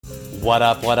What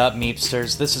up,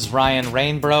 Meepsters? This is Ryan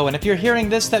Rainbro, and if you're hearing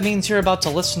this, that means you're about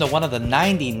to listen to one of the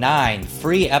 99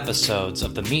 free episodes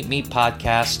of the Meet Me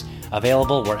podcast,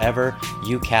 available wherever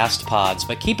you cast pods.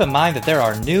 But keep in mind that there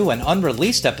are new and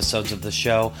unreleased episodes of the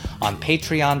show on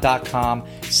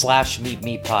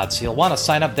patreon.com/meetmepod. So you'll want to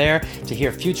sign up there to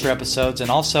hear future episodes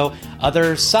and also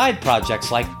other side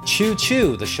projects like Choo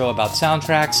Choo, the show about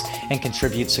soundtracks, and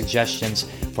contribute suggestions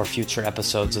for future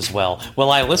episodes as well. Will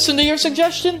I listen to your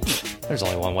suggestion? There's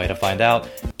only one way to find out.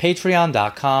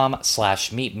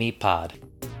 Patreon.com/meetmepod.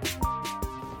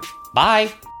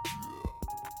 Bye!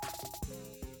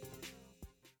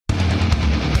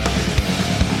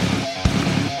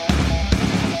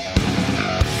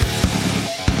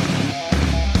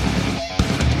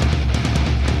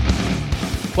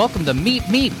 Welcome to Meet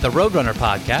the Roadrunner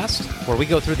podcast, where we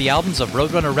go through the albums of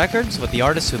Roadrunner records with the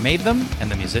artists who made them and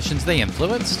the musicians they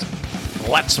influenced.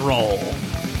 Let's roll!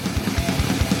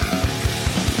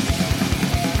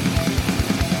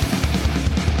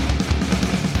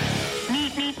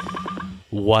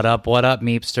 What up,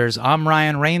 Meepsters? I'm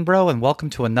Ryan Rainbro, and welcome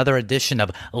to another edition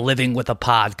of Living with a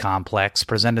Pod Complex,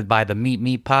 presented by the Meet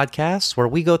Me podcast, where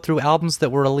we go through albums that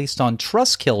were released on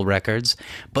Trustkill Records,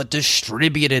 but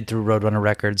distributed through Roadrunner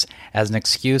Records as an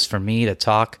excuse for me to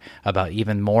talk about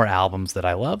even more albums that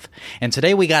I love. And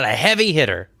today we got a heavy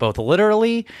hitter, both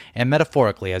literally and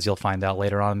metaphorically, as you'll find out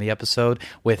later on in the episode,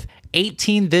 with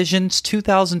 18 Vision's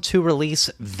 2002 release,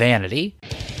 Vanity.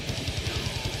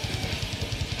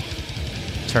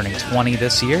 Turning 20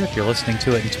 this year, if you're listening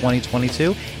to it in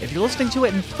 2022. If you're listening to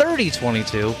it in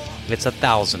 3022, it's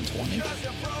 1020.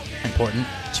 Important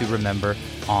to remember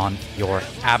on your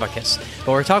abacus.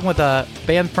 But we're talking with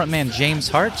band frontman James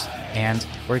Hart, and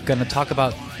we're going to talk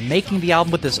about making the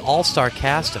album with this all-star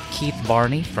cast of Keith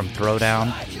Barney from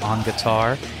Throwdown on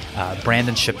guitar,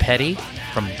 Brandon Chiappetti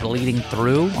from Bleeding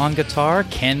Through on guitar,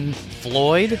 Ken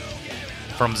Floyd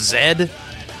from Zed,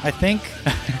 I think.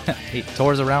 He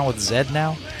tours around with Zed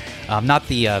now. Not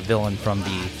the villain from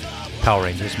the Power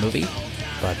Rangers movie,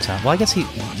 but, well, I guess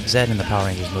Zed in the Power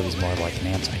Rangers movie is more like an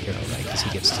anti-hero, right? Because he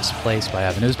gets displaced by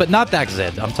avenues, but not that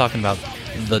Zed. I'm talking about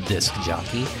the disc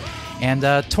jockey. And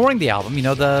touring the album, you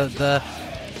know, the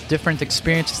different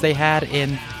experiences they had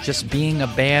in just being a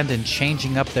band and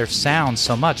changing up their sound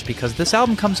so much, because this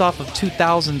album comes off of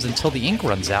 2000's Until the Ink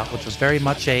Runs Out, which was very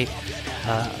much a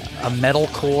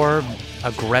metalcore,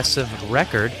 aggressive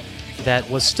record that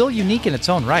was still unique in its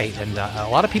own right, and a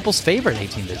lot of people's favorite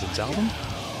 18 Visions album.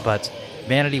 But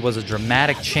Vanity was a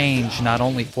dramatic change, not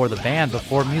only for the band, but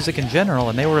for music in general,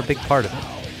 and they were a big part of it.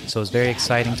 So it was very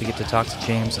exciting to get to talk to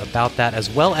James about that, as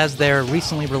well as their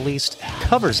recently released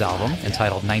covers album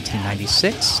entitled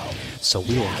 1996. So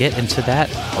we will get into that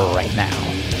right now.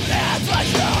 It's like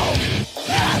you,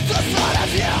 it's the front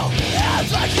of you,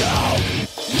 it's like you,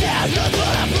 yeah, you're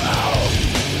bulletproof.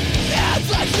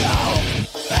 It's like you,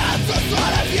 it's the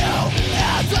front of you,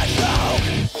 it's like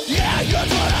you, yeah, you're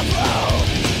bulletproof.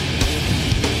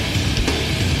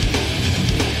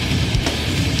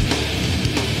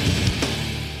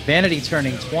 Vanity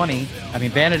turning 20. I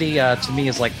mean, Vanity to me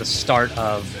is like the start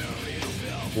of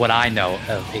what I know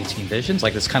of 18 Visions.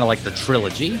 Like, it's kind of like the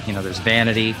trilogy. You know, there's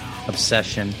Vanity,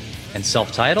 Obsession, and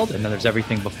Self-Titled, and then there's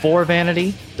everything before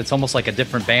Vanity that's almost like a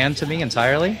different band to me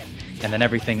entirely, and then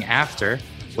everything after,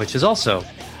 which is also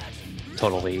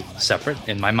totally separate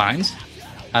in my mind.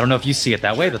 I don't know if you see it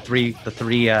that way, the three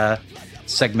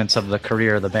segments of the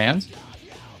career of the band.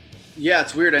 Yeah,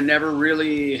 it's weird. I never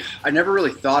really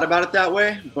thought about it that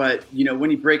way, but you know,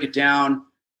 when you break it down,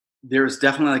 there's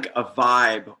definitely like a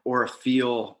vibe or a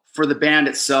feel for the band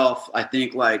itself, I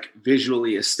think, like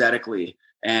visually, aesthetically,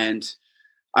 and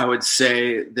I would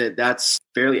say that that's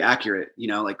fairly accurate. You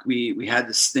know, like we had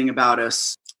this thing about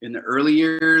us in the early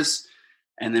years,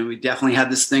 and then we definitely had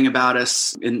this thing about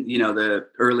us in, you know, the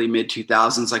early mid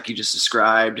 2000s, like you just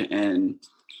described. And,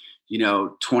 you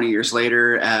know, 20 years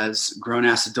later, as grown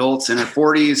ass adults in our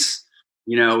 40s,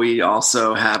 you know, we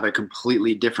also have a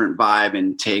completely different vibe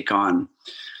and take on,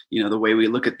 you know, the way we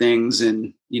look at things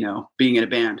and, you know, being in a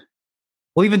band.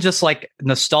 Well, even just like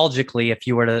nostalgically,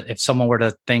 if someone were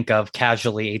to think of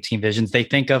casually 18 Visions, they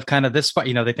think of kind of this,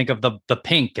 you know, they think of the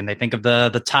pink, and they think of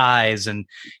the ties, and,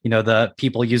 you know, the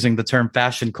people using the term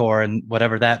fashion core and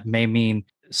whatever that may mean.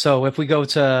 So if we go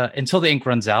to Until the Ink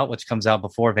Runs Out, which comes out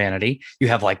before Vanity, you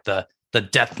have like the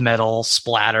death metal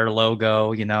splatter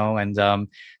logo, you know, and the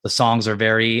songs are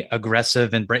very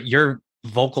aggressive, and your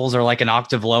vocals are like an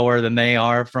octave lower than they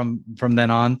are from then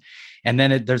on. And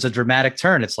then there's a dramatic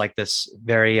turn. It's like this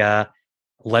very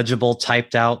legible,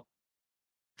 typed out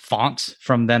font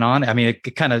from then on? I mean,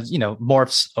 it kind of,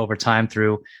 morphs over time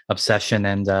through Obsession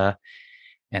and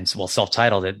well,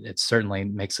 self-titled. It certainly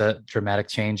makes a dramatic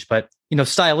change, but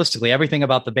stylistically, everything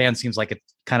about the band seems like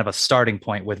it's kind of a starting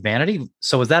point with Vanity.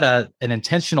 So was that an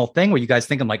intentional thing? Were you guys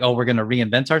thinking like, oh, we're going to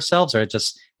reinvent ourselves, or it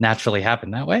just naturally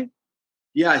happened that way?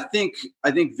 Yeah, I think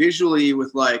visually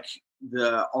with like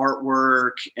the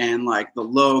artwork and like the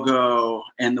logo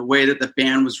and the way that the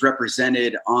band was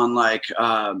represented on like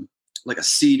a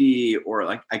CD or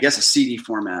like, I guess, a CD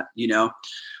format,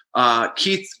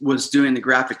 Keith was doing the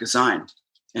graphic design.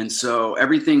 And so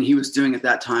everything he was doing at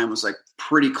that time was like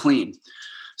pretty clean.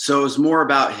 So it was more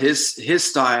about his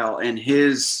style and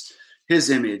his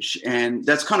image. And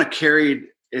that's kind of carried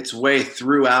its way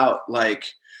throughout,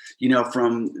 like,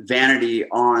 from Vanity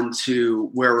on to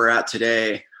where we're at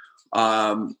today.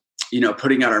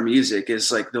 Putting out our music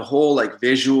is like the whole like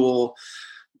visual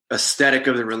aesthetic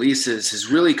of the releases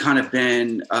has really kind of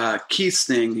been Keith's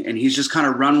thing. And he's just kind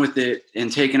of run with it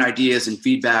and taken ideas and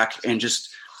feedback and just,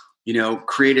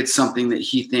 created something that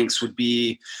he thinks would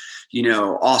be,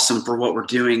 awesome for what we're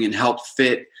doing and help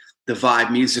fit the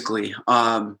vibe musically.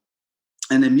 And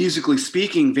then musically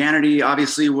speaking, Vanity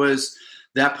obviously was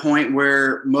that point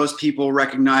where most people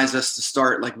recognize us to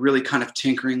start like really kind of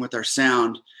tinkering with our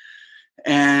sound.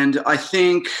 And I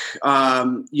think,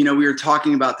 we were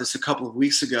talking about this a couple of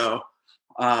weeks ago.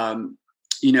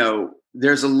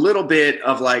 There's a little bit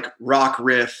of like rock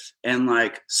riff and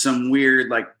like some weird,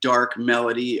 like dark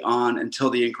melody on Until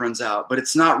the Ink Runs Out, but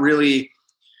it's not really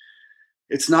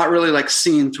like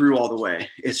singing through all the way.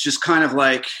 It's just kind of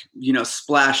like,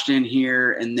 splashed in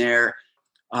here and there.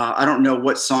 I don't know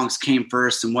what songs came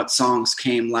first and what songs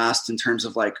came last in terms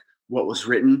of like what was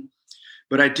written,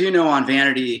 but I do know on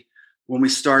Vanity, when we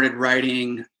started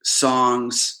writing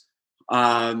songs,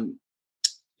 I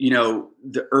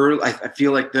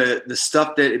feel like the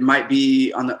stuff that it might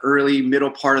be on the early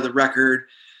middle part of the record,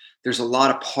 there's a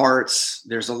lot of parts.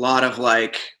 There's a lot of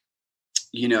like,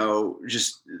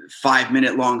 just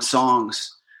 5-minute long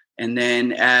songs. And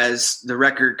then as the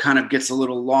record kind of gets a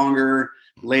little longer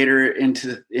later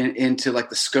into like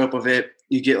the scope of it,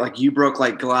 you get like You Broke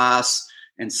Like Glass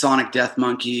and Sonic Death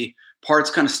Monkey.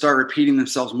 Parts kind of start repeating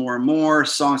themselves more and more.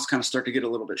 Songs kind of start to get a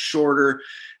little bit shorter.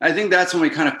 I think that's when we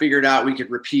kind of figured out we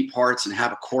could repeat parts and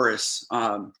have a chorus.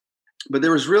 But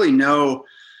there was really no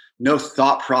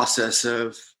thought process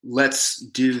of let's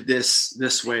do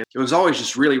this way. It was always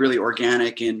just really, really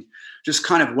organic and just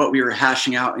kind of what we were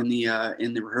hashing out in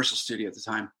the rehearsal studio at the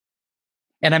time.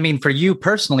 And I mean, for you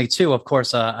personally too, of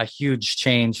course, a huge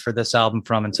change for this album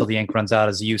from Until the Ink Runs Out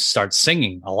is you start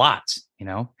singing a lot.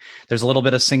 There's a little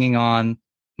bit of singing on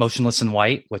Motionless in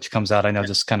White, which comes out, I know,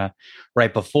 just kind of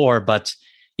right before. But,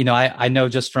 I know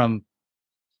just from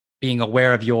being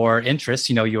aware of your interests,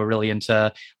 you were really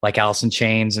into like Alice in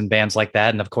Chains and bands like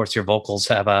that. And of course, your vocals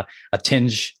have a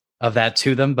tinge of that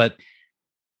to them. But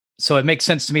so it makes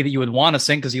sense to me that you would want to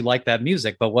sing because you like that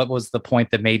music. But what was the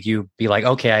point that made you be like,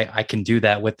 okay, I can do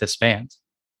that with this band?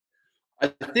 I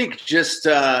think just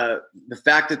the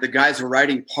fact that the guys were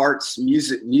writing parts,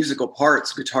 musical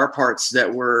parts, guitar parts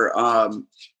that were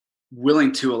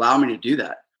willing to allow me to do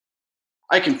that.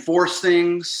 I can force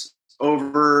things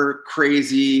over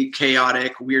crazy,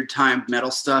 chaotic, weird time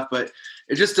metal stuff, but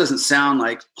it just doesn't sound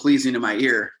like pleasing to my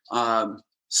ear.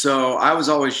 So I was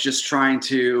always just trying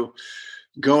to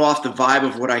go off the vibe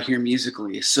of what I hear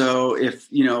musically. So if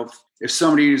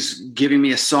somebody's giving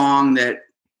me a song that,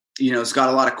 it's got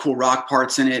a lot of cool rock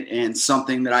parts in it and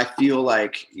something that I feel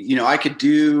like, I could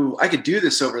do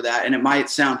this over that and it might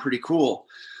sound pretty cool.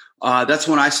 That's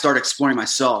when I start exploring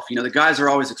myself. The guys are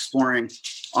always exploring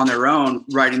on their own,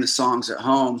 writing the songs at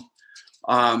home.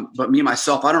 But me,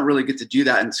 myself, I don't really get to do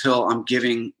that until I'm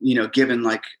given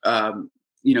like, a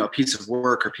piece of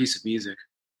work or piece of music.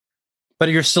 But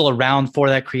you're still around for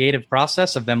that creative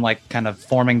process of them like kind of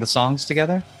forming the songs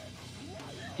together?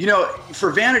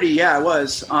 For Vanity, yeah, I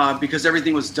was, because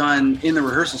everything was done in the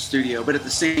rehearsal studio. But at the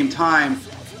same time,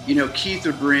 Keith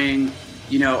would bring,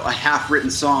 a half-written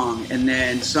song, and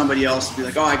then somebody else would be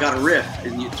like, oh, I got a riff.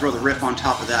 And you throw the riff on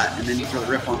top of that, and then you throw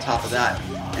the riff on top of that.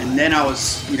 And then I would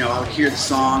hear the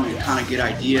song and kind of get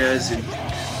ideas. And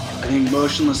I think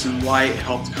Motionless in White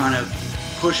helped kind of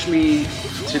push me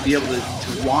to be able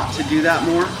to want to do that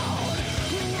more.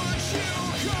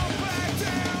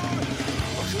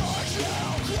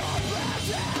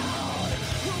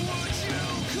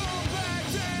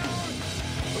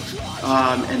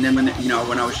 And then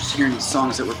when I was just hearing the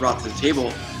songs that were brought to the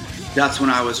table, that's when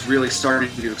I was really starting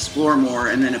to explore more.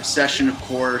 And then Obsession, of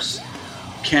course,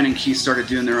 Ken and Keith started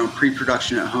doing their own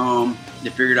pre-production at home. They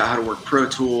figured out how to work Pro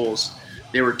Tools.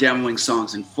 They were demoing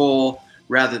songs in full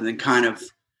rather than kind of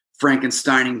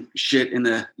Frankensteining shit in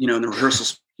the, you know, in the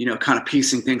rehearsals, you know, kind of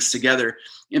piecing things together.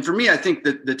 And for me, I think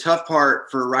that the tough part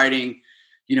for writing,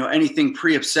 you know, anything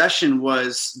pre-Obsession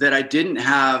was that I didn't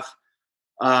have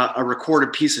a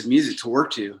recorded piece of music to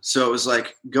work to. So it was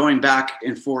like going back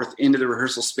and forth into the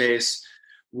rehearsal space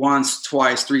once,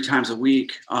 twice, 3 times a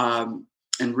week, and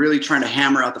really trying to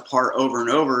hammer out the part over and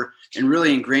over and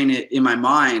really ingrain it in my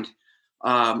mind.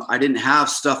 I didn't have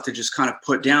stuff to just kind of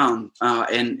put down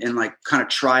and like kind of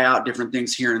try out different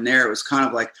things here and there. It was kind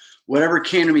of like whatever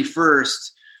came to me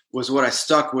first was what I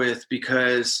stuck with,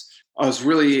 because I was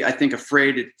really, I think,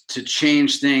 afraid to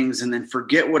change things and then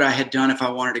forget what I had done if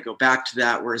I wanted to go back to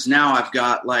that. Whereas now I've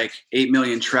got like 8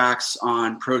 million tracks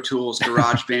on Pro Tools,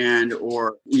 GarageBand,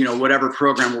 or, you know, whatever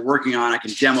program we're working on. I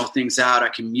can demo things out. I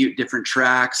can mute different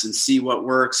tracks and see what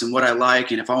works and what I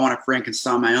like. And if I want to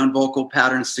Frankenstein my own vocal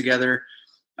patterns together,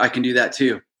 I can do that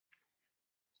too.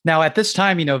 Now, at this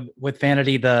time, you know, with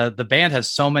Vanity, the band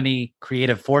has so many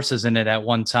creative forces in it at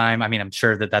one time. I mean, I'm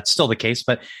sure that that's still the case,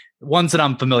 but ones that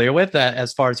I'm familiar with,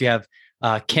 as far as you have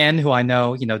Ken, who I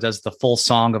know, you know, does the full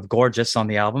song of Gorgeous on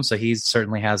the album. So he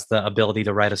certainly has the ability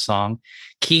to write a song.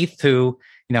 Keith, who,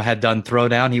 you know, had done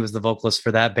Throwdown. He was the vocalist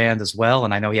for that band as well.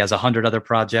 And I know he has 100 other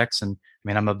projects. And I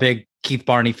mean, I'm a big Keith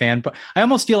Barney fan, but I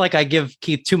almost feel like I give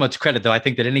Keith too much credit, though. I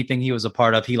think that anything he was a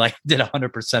part of, he like did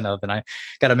 100% of, and I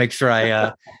got to make sure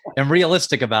I am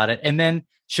realistic about it. And then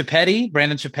Brandon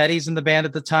Chiapetti's in the band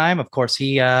at the time. Of course,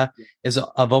 he is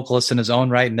a vocalist in his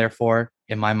own right, and therefore,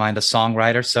 in my mind, a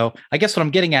songwriter. So I guess what I'm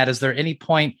getting at is there any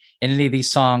point in any of these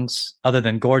songs, other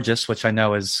than Gorgeous, which I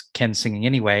know is Ken singing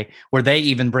anyway, where they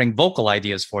even bring vocal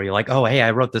ideas for you? Like, oh, hey, I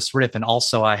wrote this riff, and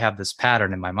also I have this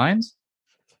pattern in my mind.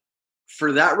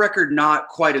 For that record, not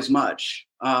quite as much.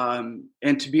 And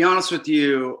to be honest with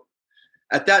you,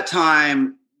 at that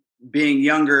time, being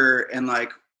younger and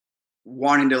like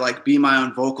wanting to like be my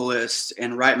own vocalist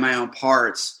and write my own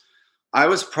parts, I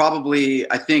was probably,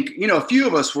 I think, you know, a few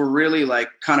of us were really like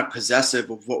kind of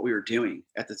possessive of what we were doing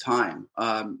at the time.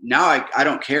 Now I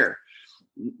don't care.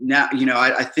 Now, you know,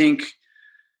 I think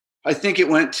it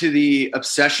went to the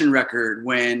Obsession record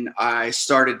when I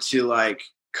started to like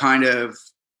kind of,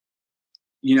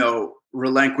 you know,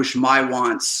 relinquish my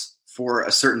wants for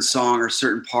a certain song or a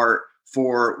certain part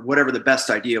for whatever the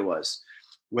best idea was,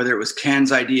 whether it was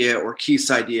Ken's idea or Keith's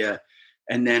idea.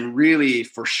 And then really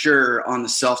for sure on the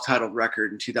self-titled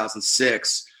record in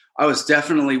 2006, I was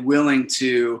definitely willing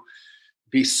to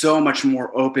be so much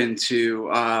more open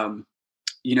to,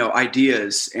 you know,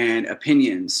 ideas and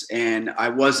opinions. And I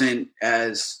wasn't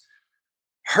as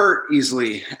hurt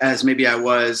easily as maybe I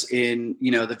was in,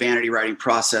 you know, the Vanity writing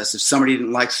process. If somebody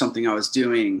didn't like something I was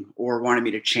doing or wanted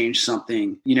me to change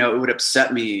something, you know, it would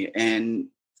upset me. And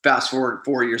fast forward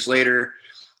 4 years later,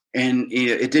 and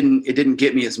it didn't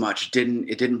get me as much.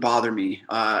 It didn't bother me.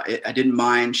 I didn't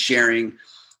mind sharing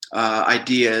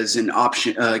ideas and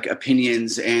like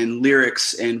opinions and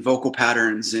lyrics and vocal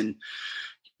patterns and,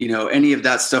 you know, any of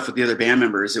that stuff with the other band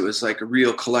members. It was like a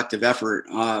real collective effort.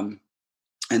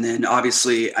 And then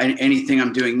obviously anything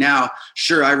I'm doing now,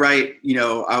 sure, I write, you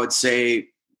know, I would say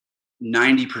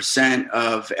 90%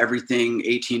 of everything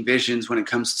 18 Visions when it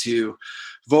comes to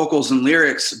vocals and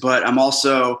lyrics. But I'm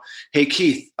also, hey,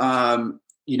 Keith,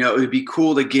 you know, it would be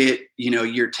cool to get, you know,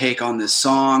 your take on this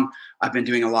song. I've been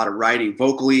doing a lot of writing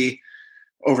vocally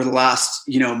over the last,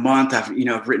 you know, month. I've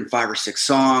written 5 or 6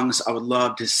 songs. I would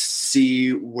love to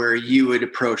see where you would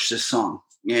approach this song.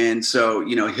 And so,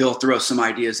 you know, he'll throw some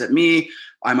ideas at me.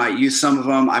 I might use some of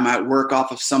them. I might work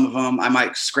off of some of them. I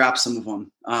might scrap some of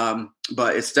them.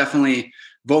 But it's definitely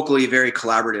vocally very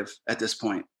collaborative at this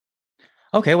point.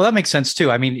 Okay, well, that makes sense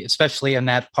too. I mean, especially in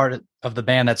that part of the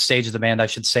band, that stage of the band, I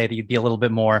should say that you'd be a little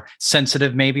bit more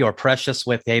sensitive maybe, or precious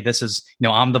with, hey, this is, you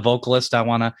know, I'm the vocalist. I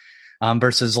want to,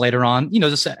 versus later on, you know,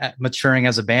 just maturing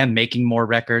as a band, making more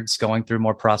records, going through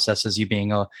more processes, you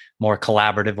being a more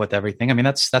collaborative with everything. I mean,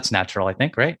 that's natural, I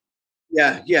think, right?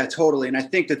 Yeah, totally. And I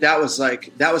think that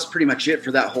was pretty much it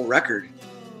for that whole record.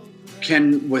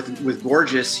 Ken with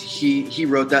Gorgeous, he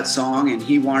wrote that song and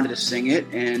he wanted to sing it.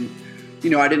 And, you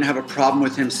know, I didn't have a problem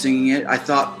with him singing it. I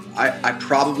thought I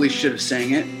probably should have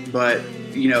sang it, but,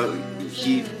 you know,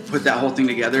 he put that whole thing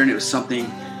together and it was something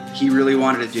he really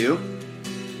wanted to do.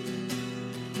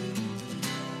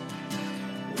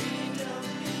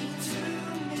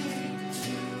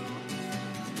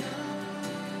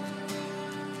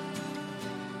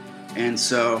 And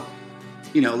so,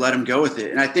 you know, let him go with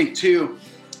it. And I think too,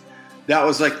 that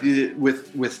was like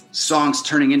with songs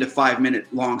turning into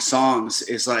 5-minute long songs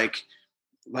is like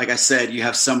I said, you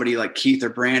have somebody like Keith or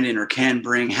Brandon or Ken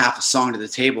bring half a song to the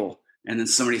table. and then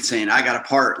somebody saying, I got a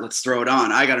part, let's throw it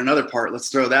on. I got another part, let's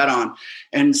throw that on.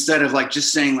 And instead of like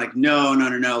just saying like, no,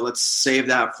 let's save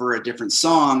that for a different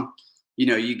song.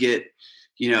 You get,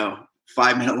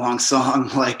 5-minute long song,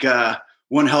 like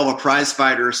One Hell of a Prize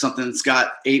Fighter or something that's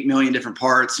got 8 million different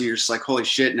parts. And you're just like, holy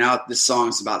shit, now this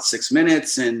song's about 6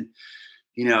 minutes. And,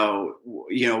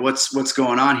 what's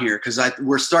going on here? Cause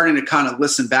we're starting to kind of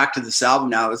listen back to this album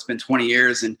now. It's been 20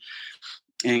 years and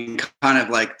kind of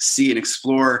like see and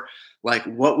explore like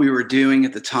what we were doing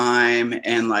at the time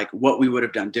and like what we would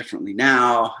have done differently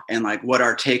now and like what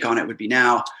our take on it would be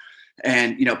now.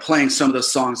 And, playing some of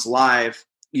those songs live,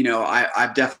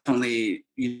 I've definitely,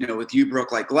 with You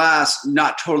Broke Like Glass,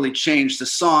 not totally changed the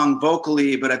song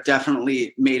vocally, but I've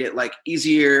definitely made it like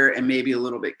easier and maybe a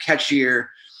little bit catchier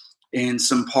in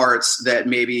some parts that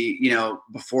maybe,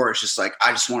 before it's just like,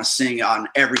 I just want to sing on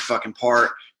every fucking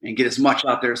part and get as much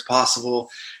out there as possible.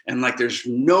 And like, there's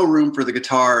no room for the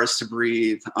guitars to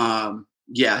breathe.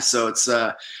 So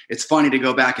it's funny to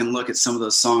go back and look at some of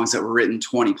those songs that were written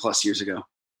 20 plus years ago.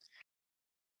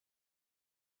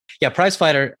 Yeah, Prize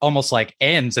Fighter almost like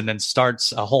ends and then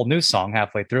starts a whole new song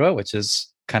halfway through it, which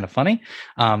is kind of funny.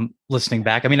 Listening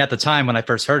back, I mean, at the time when I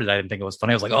first heard it, I didn't think it was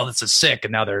funny. I was like, oh, this is sick.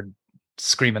 And now they're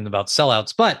screaming about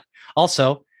sellouts. But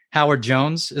also, Howard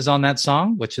Jones is on that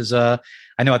song, which is, I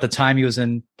know at the time he was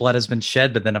in Blood Has Been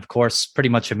Shed, but then, of course, pretty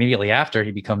much immediately after,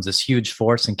 he becomes this huge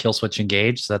force in Killswitch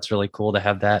Engage. So that's really cool to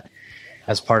have that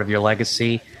as part of your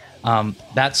legacy.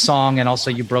 That song and also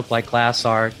You Broke Like Glass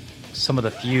are some of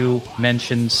the few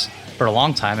mentions for a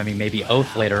long time. I mean, maybe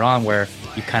Oath later on, where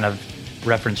you kind of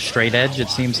reference straight edge, it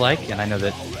seems like. And I know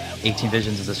that 18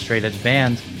 Visions is a straight edge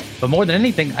band. But more than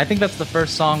anything, I think that's the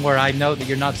first song where I know that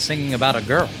you're not singing about a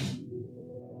girl.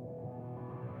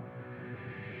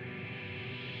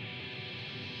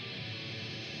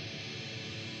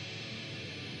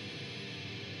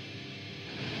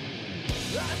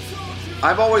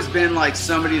 I've always been like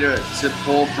somebody to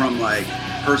pull from like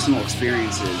personal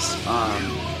experiences.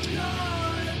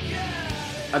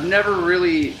 I've never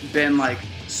really been like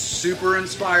super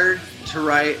inspired to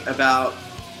write about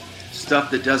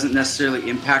stuff that doesn't necessarily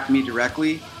impact me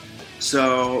directly.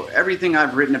 So everything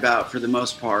I've written about for the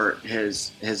most part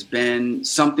has been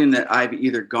something that I've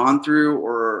either gone through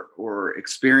or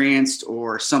experienced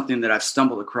or something that I've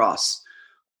stumbled across.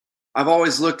 I've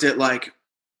always looked at like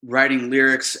writing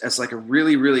lyrics as like a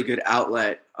really, really good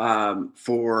outlet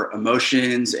for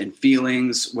emotions and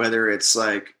feelings, whether it's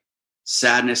like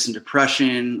sadness and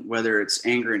depression, whether it's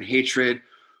anger and hatred,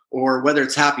 or whether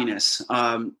it's happiness.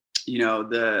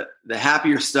 The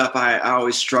happier stuff, I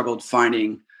always struggled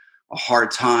finding a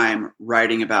hard time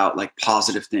writing about like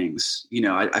positive things.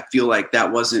 I feel like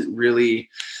that wasn't really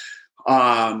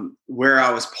where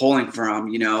I was pulling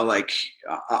from. Like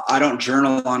I don't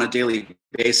journal on a daily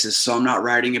basis, so I'm not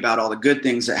writing about all the good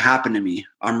things that happen to me.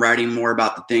 I'm writing more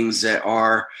about the things that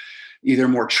are either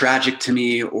more tragic to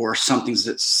me or things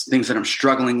that I'm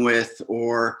struggling with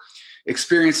or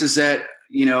experiences that,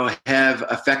 have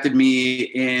affected me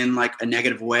in like a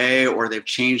negative way, or they've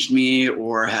changed me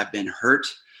or have been hurt.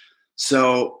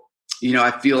 So,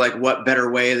 I feel like what better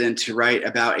way than to write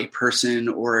about a person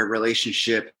or a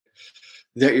relationship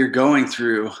that you're going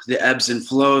through, the ebbs and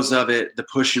flows of it, the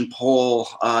push and pull,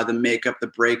 the makeup, the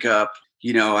breakup.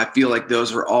 I feel like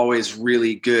those were always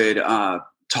really good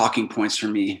talking points for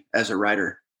me as a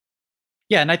writer.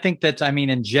 Yeah. And I think that,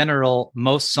 in general,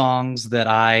 most songs that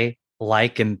I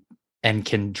like and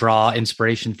can draw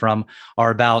inspiration from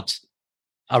are about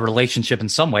a relationship in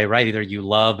some way, right? Either you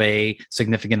love a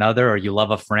significant other or you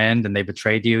love a friend and they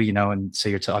betrayed you, and so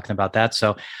you're talking about that.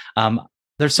 So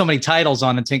there's so many titles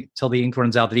on Until the Ink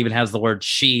Runs Out that even has the word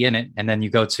she in it. And then you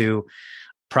go to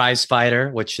Prize Fighter,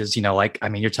 which is,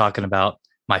 you're talking about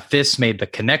My Fists Made the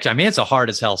Connection. It's a hard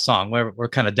as hell song. We're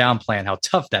kind of downplaying how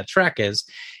tough that track is.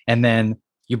 And then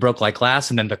You Broke Like Glass.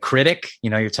 And then The Critic,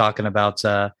 you're talking about,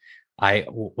 I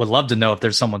would love to know if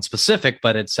there's someone specific,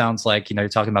 but it sounds like, you're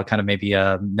talking about kind of maybe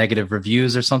negative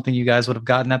reviews or something you guys would have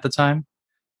gotten at the time.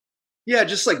 Yeah,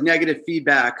 just like negative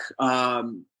feedback,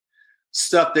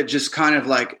 stuff that just kind of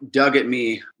like dug at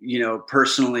me,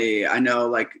 personally. I know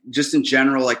like just in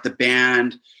general, like the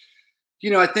band,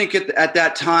 I think at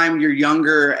that time you're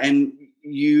younger and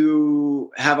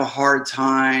you have a hard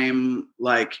time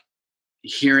like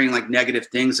hearing like negative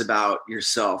things about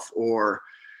yourself, or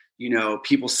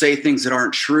people say things that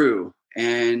aren't true,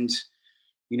 and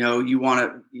you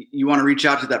want to reach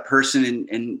out to that person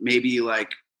and maybe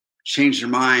like change their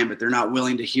mind, but they're not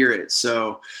willing to hear it.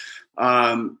 So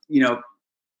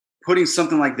putting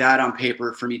something like that on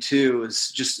paper for me too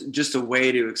is just a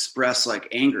way to express like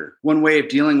anger. One way of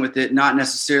dealing with it, not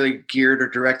necessarily geared or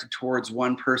directed towards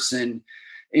one person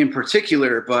in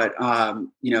particular, but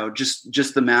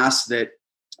just the mass that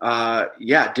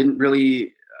didn't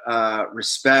really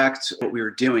respect what we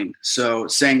were doing. So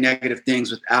saying negative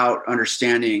things without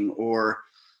understanding or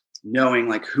knowing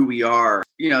like who we are,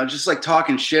 just like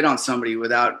talking shit on somebody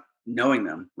without knowing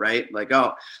them, right? Like,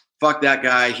 oh, fuck that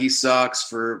guy, he sucks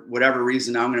for whatever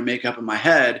reason I'm going to make up in my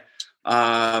head,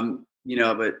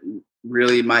 but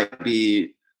really might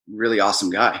be really awesome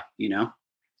guy,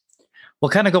 Well,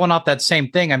 kind of going off that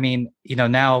same thing. I mean,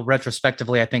 now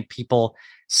retrospectively, I think people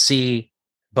see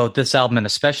both this album and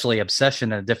especially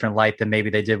Obsession in a different light than maybe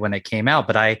they did when it came out.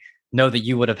 But I know that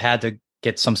you would have had to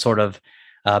get some sort of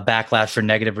backlash or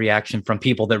negative reaction from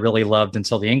people that really loved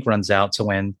Until the Ink Runs Out to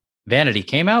when Vanity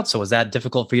came out. So was that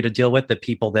difficult for you to deal with, the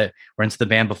people that were into the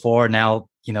band before now,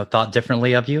 thought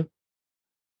differently of you?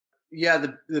 Yeah,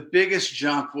 the biggest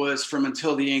jump was from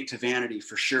Until the Ink to Vanity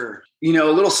for sure. A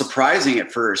little surprising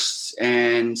at first.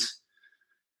 And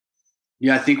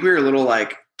I think we were a little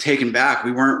like taken back.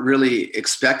 We weren't really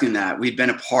expecting that. We'd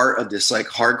been a part of this like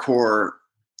hardcore,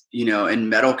 and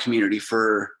metal community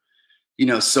for,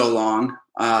 so long,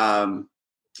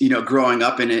 growing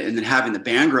up in it and then having the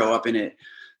band grow up in it,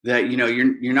 that,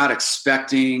 you're not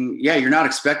expecting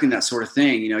that sort of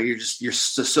thing. You're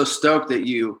so stoked that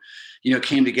you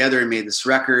came together and made this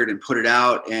record and put it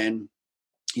out, and,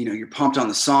 you're pumped on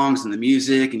the songs and the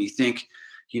music, and you think,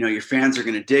 your fans are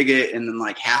going to dig it. And then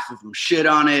like half of them shit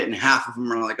on it and half of them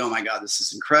are like, oh my God, this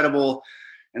is incredible.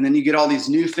 And then you get all these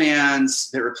new fans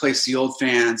that replace the old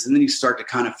fans. And then you start to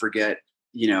kind of forget,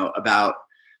 about,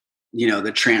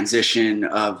 the transition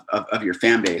of your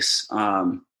fan base.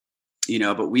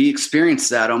 But we experienced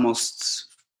that almost,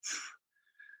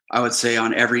 I would say,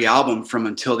 on every album from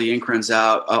Until the Ink Runs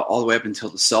Out all the way up until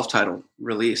the self-titled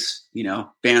release.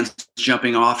 Fans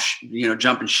jumping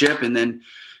ship, and then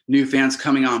new fans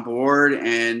coming on board.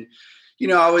 And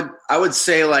I would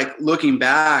say, like, looking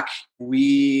back,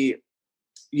 we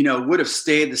would have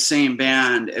stayed the same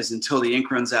band as Until the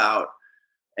Ink Runs Out,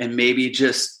 and maybe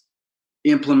just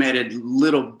implemented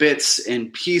little bits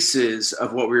and pieces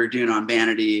of what we were doing on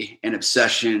Vanity and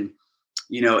Obsession.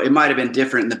 It might have been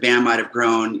different and the band might have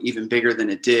grown even bigger than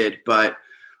it did. But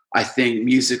I think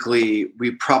musically,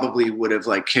 we probably would have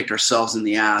like kicked ourselves in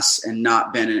the ass and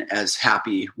not been as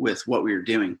happy with what we were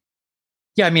doing.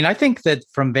 Yeah. I mean, I think that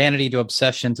from Vanity to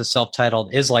Obsession to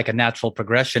self-titled is like a natural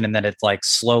progression, and that it like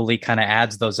slowly kind of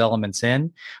adds those elements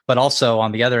in. But also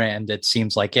on the other end, it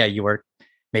seems like, you were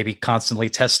maybe constantly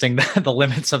testing the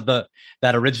limits of that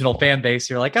original fan base.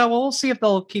 You're like, oh, well, we'll see if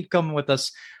they'll keep coming with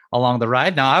us along the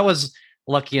ride. Now, I was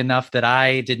lucky enough that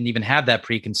I didn't even have that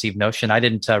preconceived notion. I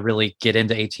didn't really get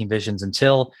into 18 Visions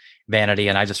until Vanity.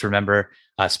 And I just remember,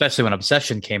 especially when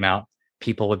Obsession came out,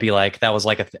 people would be like, that was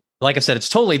like like I said, it's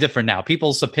totally different now.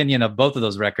 People's opinion of both of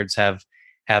those records have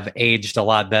aged a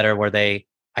lot better, where they,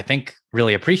 I think,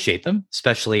 really appreciate them,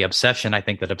 especially Obsession. I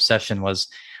think that Obsession was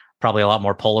probably a lot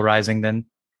more polarizing than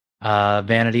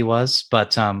Vanity was.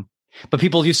 But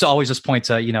people used to always just point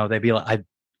to, they'd be like, I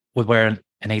would wear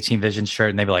an 18 Vision shirt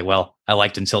and they'd be like, well, I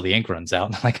liked Until the Ink Runs Out.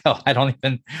 And I'm like, oh, I don't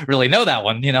even really know that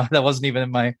one. That wasn't even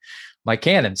in my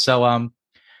canon. So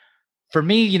for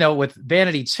me, with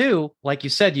Vanity 2, like you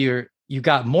said, you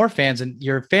got more fans and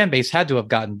your fan base had to have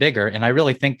gotten bigger. And I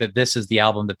really think that this is the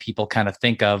album that people kind of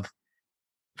think of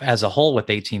as a whole with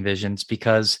 18 Visions,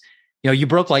 because, You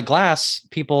Broke Like Glass,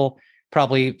 people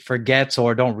probably forget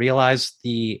or don't realize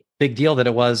the big deal that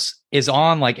it is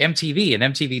on like MTV and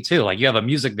MTV2. Like, you have a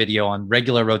music video on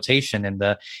regular rotation in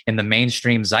the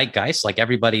mainstream zeitgeist. Like,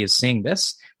 everybody is seeing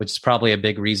this, which is probably a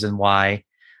big reason why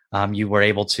you were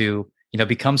able to,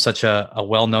 become such a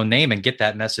well-known name and get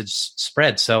that message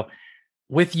spread. So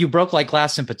with You Broke Like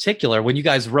Glass in particular, when you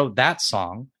guys wrote that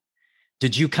song,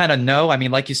 did you kind of know? I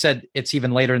mean, like you said, it's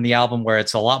even later in the album where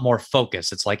it's a lot more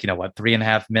focused. It's like,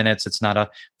 3.5 minutes. It's not a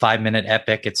 5-minute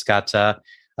epic. It's got a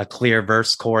clear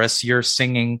verse chorus. You're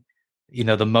singing,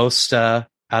 the most out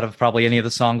of probably any of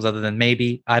the songs, other than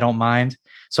maybe I Don't Mind.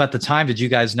 So at the time, did you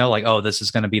guys know, like, oh, this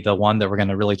is going to be the one that we're going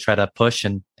to really try to push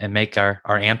and make our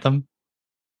anthem?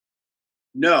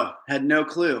 No, had no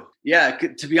clue. Yeah.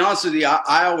 To be honest with you,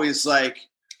 I always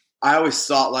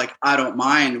thought like I Don't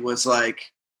Mind was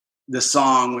like the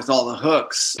song with all the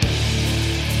hooks.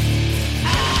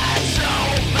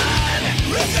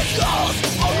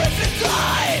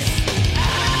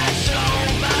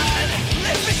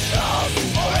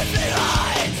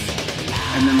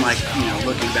 And then, like,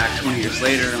 looking back 20 years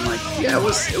later, I'm like, yeah, it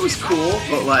was cool,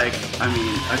 but like, I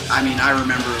mean, I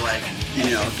remember like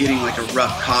getting like a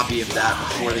rough copy of that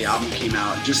before the album came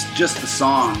out. Just the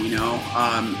song,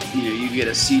 you get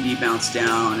a CD bounce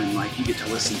down and like you get to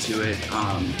listen to it.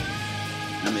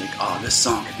 And I'm like, oh, this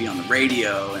song could be on the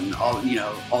radio and all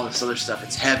this other stuff.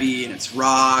 It's heavy and it's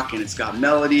rock and it's got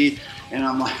melody. And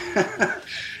I'm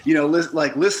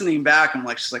like, listening back, I'm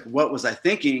like, just like, what was I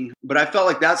thinking? But I felt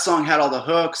like that song had all the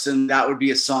hooks and that would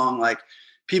be a song like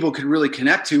people could really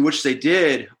connect to, which they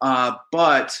did.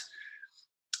 But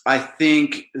I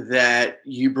think that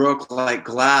You Broke Like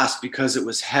Glass, because it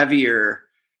was heavier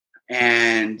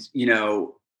and,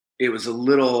 it was a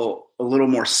little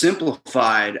more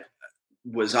simplified,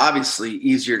 was obviously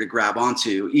easier to grab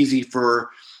onto, easy for,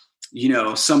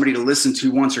 somebody to listen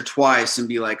to once or twice and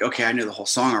be like, okay, I know the whole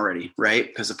song already, right?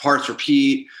 Because the parts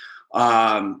repeat,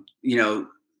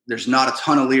 there's not a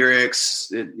ton of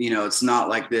lyrics. It's not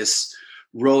like this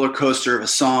roller coaster of a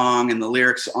song, and the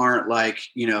lyrics aren't like,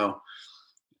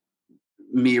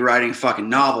 me writing a fucking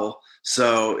novel.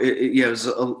 So it was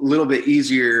a little bit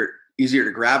easier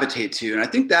to gravitate to. And I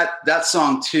think that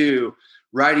song too,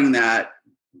 writing that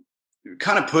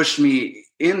kind of pushed me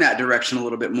in that direction a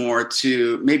little bit more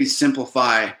to maybe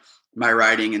simplify my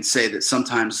writing and say that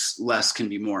sometimes less can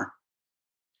be more.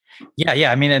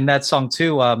 Yeah. I mean, in that song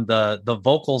too, the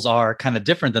vocals are kind of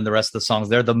different than the rest of the songs.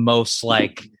 They're the most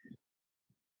like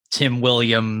Tim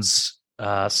Williams,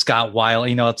 Scott Weill.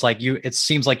 It's like it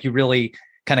seems like you really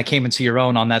kind of came into your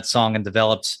own on that song and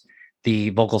developed the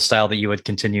vocal style that you would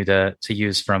continue to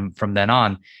use from then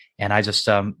on. And I just,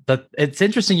 it's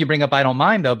interesting you bring up I Don't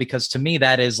Mind, though, because to me,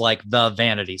 that is like the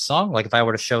Vanity song. Like if I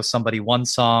were to show somebody one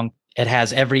song, it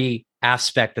has every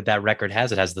aspect that record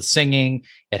has. It has the singing.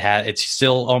 It's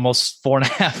still almost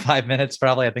 4.5, 5 minutes,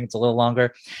 probably. I think it's a little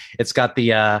longer. It's got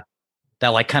that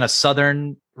like kind of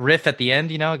Southern riff at the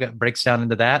end, it breaks down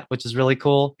into that, which is really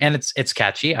cool. And it's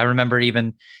catchy. I remember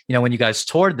even, when you guys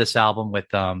toured this album with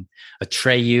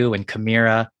Atreyu and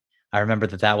Chimera, I remember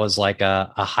that was like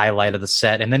a highlight of the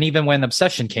set. And then even when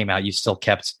Obsession came out, you still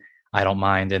kept I Don't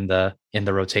Mind in the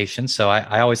rotation. So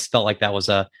I always felt like that was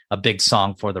a big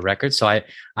song for the record. So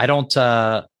I don't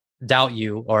doubt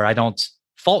you, or I don't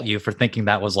fault you for thinking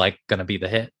that was like going to be the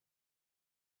hit.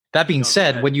 That being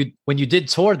said, when you did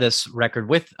tour this record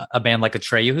with a band like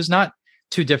Atreyu, who's not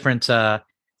too different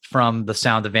from the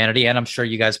sound of Vanity, and I'm sure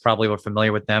you guys probably were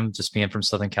familiar with them just being from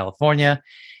Southern California,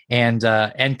 and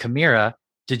Chimera,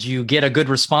 did you get a good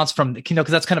response from, because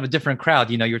that's kind of a different crowd.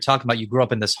 You're talking about you grew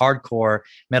up in this hardcore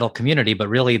metal community, but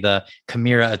really the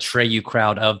Chimera Atreyu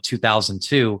crowd of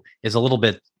 2002 is a little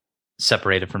bit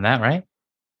separated from that, right?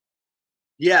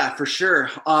 Yeah, for sure.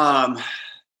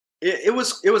 It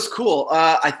was cool.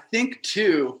 I think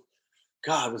too,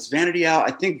 God, was Vanity out?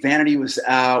 I think Vanity was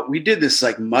out. We did this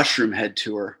like Mushroom Head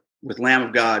tour with Lamb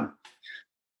of God,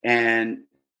 and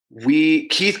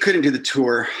Keith couldn't do the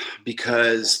tour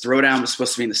because Throwdown was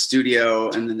supposed to be in the studio,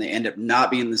 and then they end up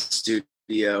not being in the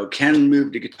studio. Ken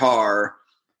moved to guitar,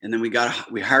 and then we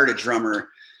hired a drummer.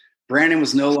 Brandon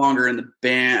was no longer in the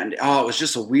band. Oh, it was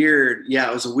just a weird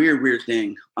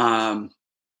thing.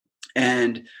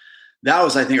 And that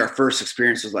was, I think, our first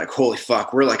experience was like, holy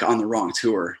fuck, we're like on the wrong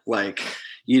tour. Like,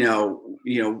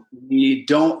 we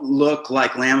don't look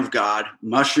like Lamb of God.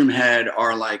 Mushroom Head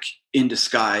are like in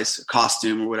disguise,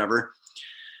 costume or whatever.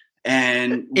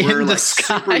 And we're like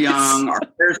super young, our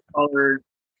hair's colored.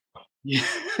 Yeah.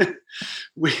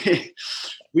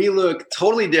 We look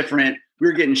totally different. We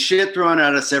were getting shit thrown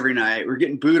at us every night. We're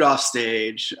getting booed off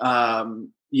stage.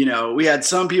 We had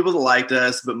some people that liked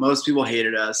us, but most people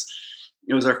hated us.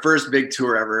 It was our first big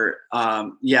tour ever.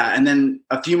 And then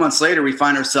a few months later, we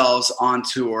find ourselves on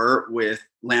tour with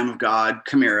Lamb of God,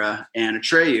 Chimera, and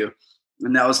Atreyu.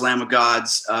 And that was Lamb of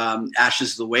God's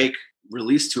Ashes of the Wake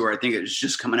release tour. I think it was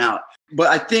just coming out. But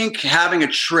I think having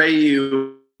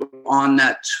Atreyu on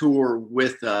that tour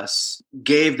with us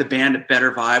gave the band a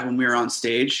better vibe when we were on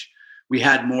stage. We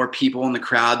had more people in the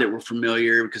crowd that were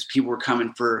familiar because people were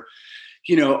coming for,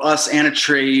 us and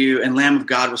Atreyu, and Lamb of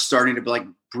God was starting to like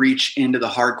breach into the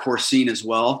hardcore scene as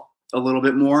well a little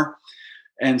bit more.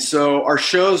 And so our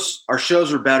shows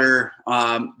were better.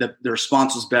 The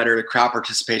response was better. The crowd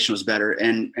participation was better.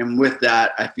 And with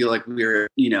that, I feel like we were,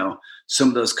 some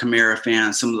of those Chimera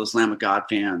fans, some of those Lamb of God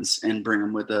fans, and bring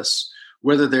them with us.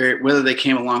 Whether they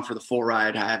came along for the full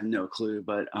ride, I have no clue.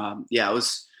 But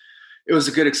it was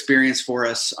a good experience for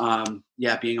us.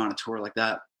 Being on a tour like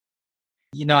that.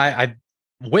 I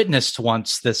witnessed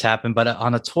once this happen, but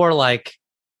on a tour like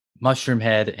Mushroom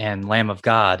Head and Lamb of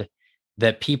God,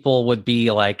 that people would be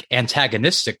like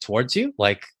antagonistic towards you,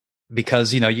 like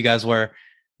because you guys were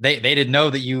they didn't know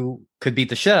that you could beat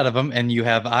the shit out of them, and you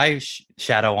have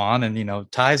shadow on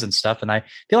and, ties and stuff. And I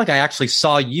feel like I actually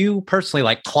saw you personally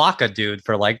like clock a dude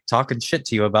for like talking shit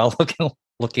to you about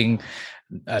looking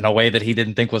in a way that he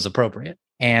didn't think was appropriate.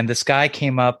 And this guy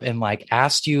came up and like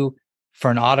asked you for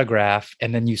an autograph,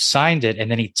 and then you signed it, and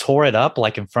then he tore it up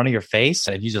like in front of your face,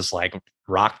 and you just like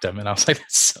rocked him. And I was like,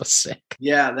 that's so sick.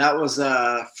 Yeah, that was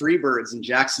Freebirds in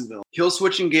Jacksonville. Kill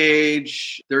Switch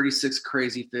Engage, 36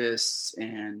 Crazy Fists,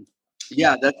 and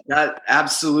yeah, that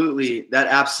absolutely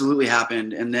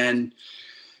happened. And then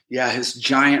his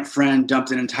giant friend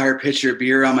dumped an entire pitcher of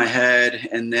beer on my head,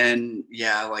 and then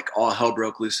like all hell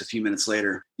broke loose a few minutes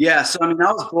later. Yeah, so I mean,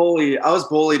 I was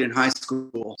bullied in high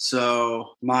school. So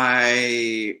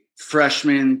my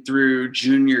freshman through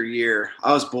junior year,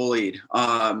 I was bullied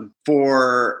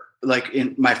for like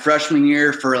in my freshman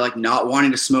year for like not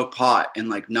wanting to smoke pot and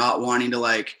like not wanting to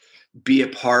like be a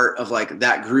part of like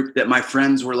that group that my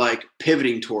friends were like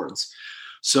pivoting towards.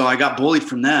 So I got bullied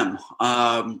from them.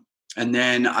 And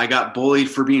then I got bullied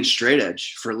for being straight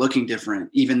edge, for looking different,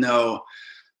 even though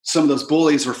some of those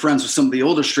bullies were friends with some of the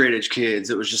older straight edge kids.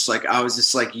 It was just like, I was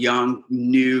this like young,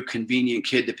 new, convenient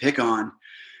kid to pick on.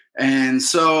 And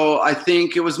so I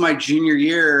think it was my junior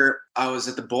year. I was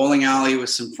at the bowling alley with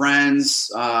some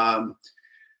friends. And,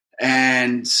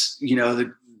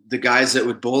 the guys that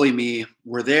would bully me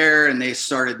were there, and they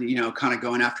started, kind of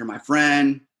going after my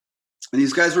friend. And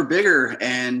these guys were bigger.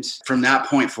 And from that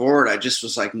point forward, I just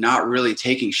was like not really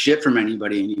taking shit from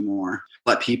anybody anymore.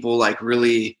 Let people like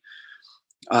really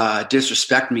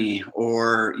disrespect me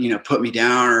or, put me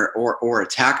down or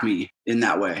attack me in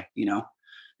that way,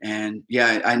 And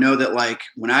I know that like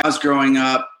when I was growing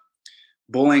up,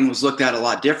 bullying was looked at a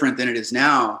lot different than it is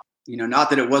now. Not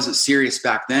that it wasn't serious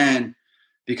back then,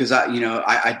 because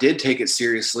I did take it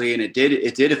seriously, and it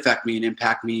did affect me and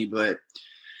impact me. But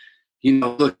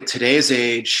look at today's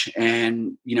age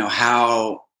and,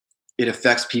 how it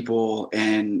affects people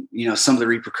and, some of the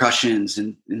repercussions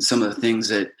and some of the things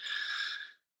that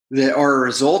are a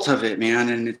result of it, man.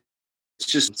 And it's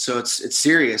just, so it's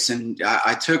serious. And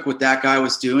I took what that guy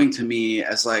was doing to me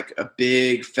as like a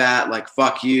big fat, like,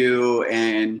 fuck you.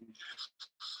 And,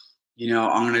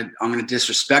 I'm going to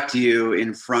disrespect you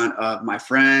in front of my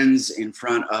friends, in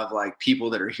front of like people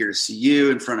that are here to see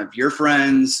you, in front of your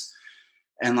friends.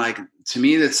 And like, to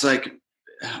me, that's like,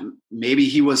 maybe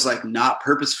he was like not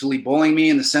purposefully bullying me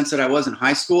in the sense that I was in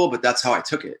high school, but that's how I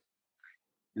took it.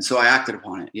 And so I acted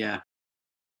upon it. Yeah.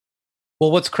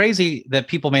 Well, what's crazy that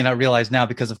people may not realize now,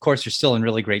 because of course you're still in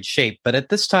really great shape, but at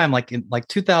this time, like in like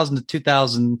 2000 to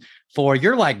 2004,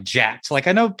 you're like jacked. Like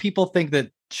I know people think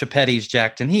that Chapetti's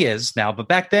jacked, and he is now, but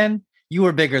back then you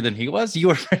were bigger than he was. You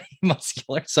were pretty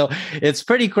muscular. So it's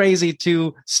pretty crazy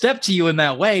to step to you in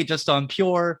that way, just on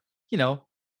pure,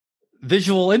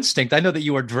 visual instinct. I know that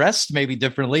you were dressed maybe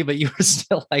differently, but you were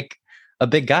still like a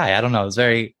big guy. I don't know. It was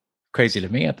very crazy to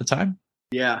me at the time.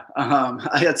 Yeah.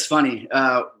 That's funny.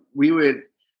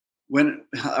 When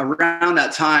around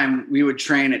that time, we would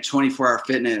train at 24 Hour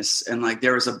Fitness, and like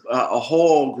there was a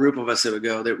whole group of us that would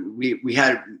go. That we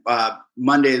had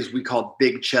Mondays we called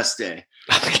Big Chest Day,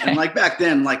 okay. And like back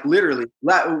then, like we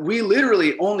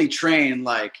literally only trained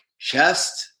like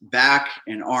chest, back,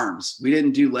 and arms. We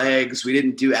didn't do legs. We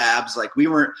didn't do abs. Like we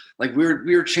were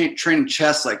training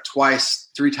chest like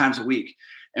 3 times a week,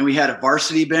 and we had a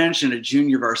varsity bench and a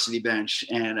junior varsity bench,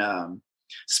 and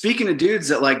speaking of dudes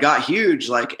that like got huge,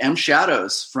 like M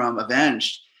Shadows from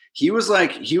Avenged, he was on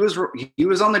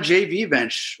the JV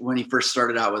bench when he first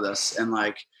started out with us. And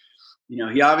like,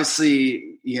 he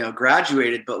obviously,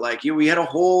 graduated, but like, we had a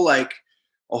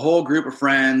whole group of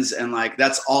friends. And like,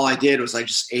 that's all I did was I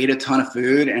just ate a ton of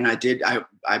food, and I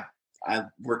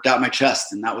worked out my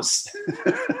chest, and that was,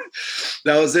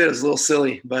 that was it. It was a little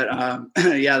silly, but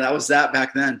that was that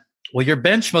back then. Well, your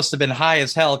bench must have been high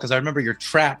as hell, because I remember your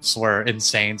traps were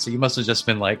insane. So you must have just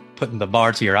been like putting the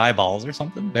bar to your eyeballs or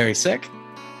something. Very sick.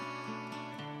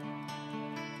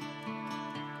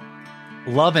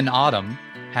 Love in Autumn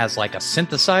has like a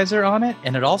synthesizer on it,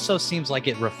 and it also seems like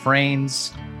it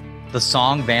refrains the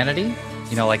song Vanity.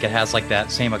 Like it has like that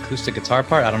same acoustic guitar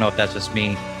part. I don't know if that's just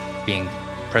me being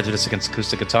prejudiced against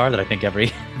acoustic guitar, that I think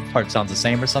every part sounds the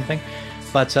same or something.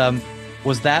 But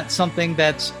was that something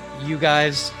that you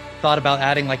guys thought about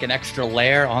adding like an extra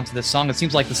layer onto this song? It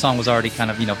seems like the song was already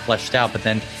kind of, fleshed out, but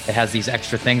then it has these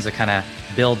extra things that kind of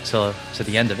build to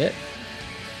the end of it.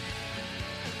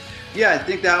 Yeah, I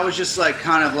think that was just like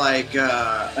kind of like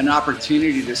an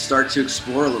opportunity to start to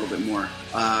explore a little bit more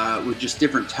with just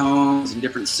different tones and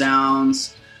different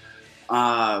sounds.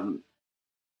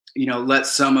 let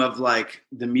some of like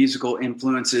the musical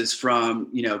influences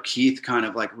from, Keith kind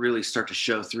of like really start to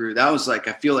show through. That was like,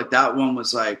 I feel like that one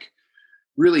was like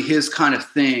really his kind of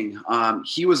thing.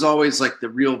 He was always like the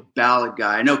real ballad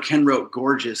guy. I know Ken wrote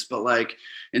Gorgeous, but like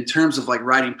in terms of like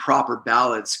writing proper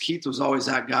ballads, Keith was always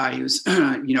that guy. He was,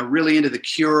 really into The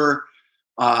Cure,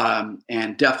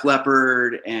 and Def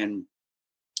Leppard. And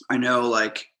I know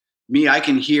like me, I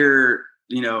can hear,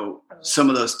 some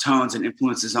of those tones and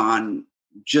influences on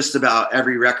just about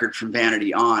every record from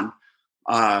Vanity on,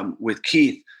 with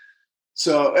Keith.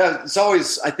 So it's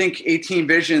always, I think 18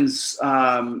 Visions,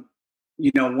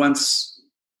 once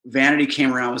Vanity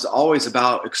came around, was always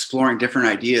about exploring different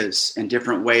ideas and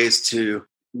different ways to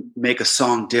make a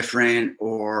song different,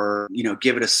 or,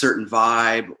 give it a certain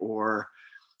vibe, or,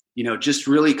 just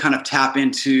really kind of tap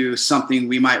into something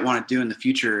we might want to do in the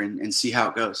future and see how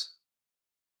it goes.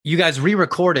 You guys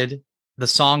re-recorded the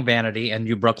song Vanity and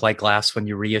You Broke Like Glass when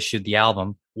you reissued the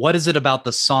album. What is it about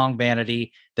the song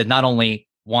Vanity that not only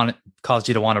caused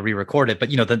you to want to re-record it, but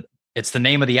it's the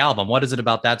name of the album? What is it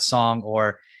about that song,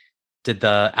 or did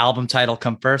the album title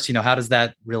come first? How does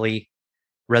that really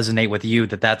resonate with you,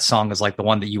 that song is like the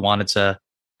one that you wanted to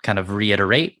kind of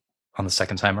reiterate on the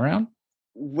second time around?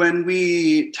 When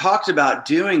we talked about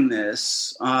doing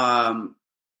this,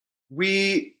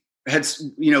 we had,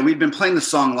 we'd been playing the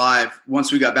song live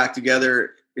once we got back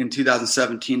together in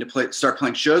 2017 to start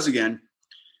playing shows again.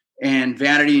 And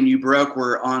Vanity and You Broke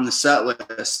were on the set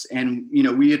list, and,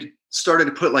 we had started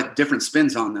to put like different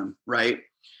spins on them. Right.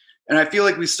 And I feel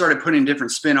like we started putting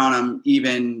different spin on them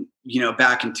even,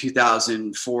 back in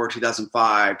 2004,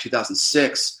 2005,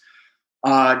 2006,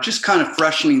 just kind of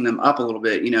freshening them up a little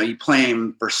bit. You play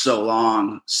them for so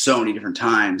long, so many different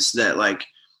times, that like,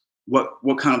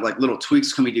 what kind of like little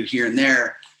tweaks can we do here and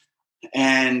there?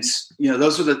 And,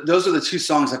 those are the two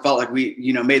songs I felt like we,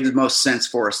 made the most sense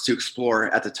for us to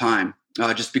explore at the time,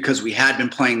 just because we had been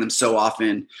playing them so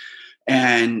often.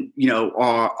 And,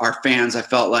 our fans, I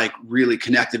felt like, really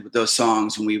connected with those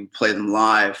songs when we would play them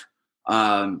live.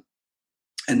 And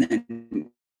then,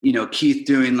 Keith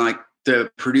doing like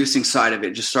the producing side of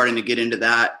it, just starting to get into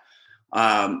that.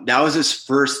 That was his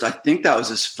first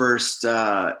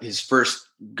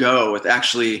go with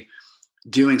actually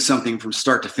doing something from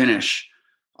start to finish.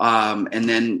 And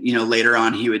then, later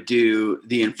on he would do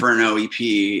the Inferno EP,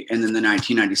 and then the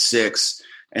 1996,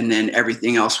 and then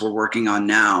everything else we're working on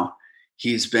now.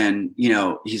 He's been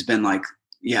like,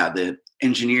 the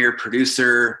engineer,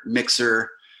 producer, mixer,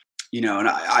 and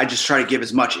I just try to give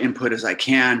as much input as I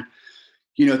can,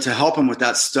 to help him with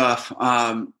that stuff.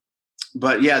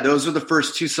 But yeah, those were the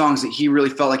first two songs that he really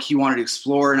felt like he wanted to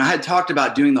explore. And I had talked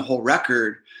about doing the whole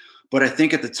record, but I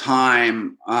think at the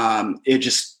time, it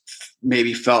just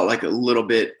maybe felt like a little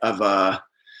bit of a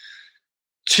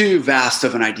too vast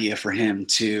of an idea for him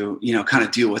to, kind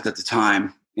of deal with at the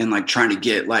time, and like trying to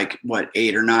get like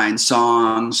 8 or 9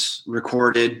 songs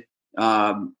recorded,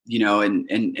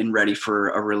 and ready for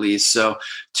a release. So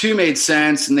 2 made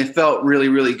sense, and they felt really,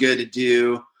 really good to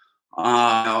do.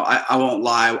 I won't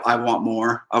lie, I want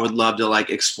more. I would love to like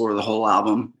explore the whole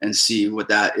album and see what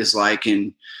that is like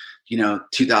in,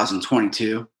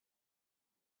 2022.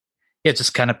 Yeah,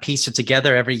 just kind of piece it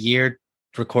together every year,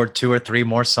 record 2 or 3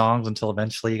 more songs until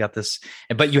eventually you got this.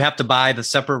 But you have to buy the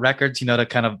separate records, to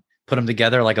kind of put them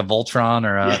together like a Voltron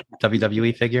or a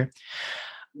WWE figure.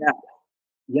 Yeah.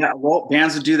 Yeah. Well,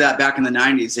 bands would do that back in the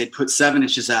 90s. They'd put 7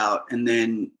 inches out, and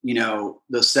then,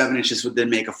 those 7 inches would then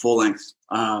make a full length,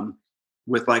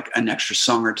 with like an extra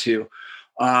song or 2.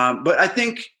 But I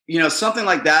think, something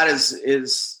like that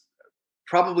is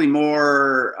probably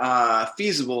more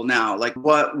feasible now. Like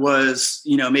what was,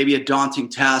 maybe a daunting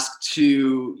task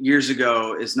 2 years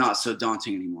ago is not so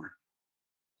daunting anymore.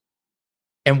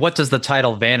 And what does the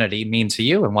title Vanity mean to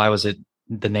you, and why was it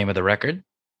the name of the record?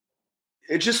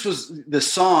 It just was the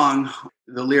song,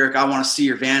 the lyric, I want to see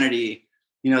your vanity.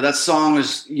 That song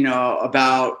was,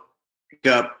 about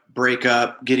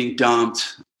breakup, getting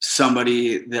dumped,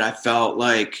 somebody that I felt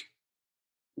like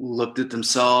looked at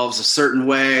themselves a certain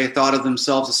way, thought of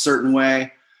themselves a certain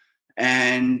way.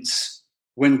 And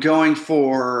when going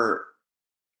for,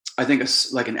 I think,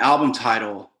 like an album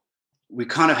title, we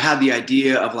kind of had the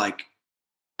idea of like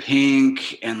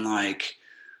Pink, and like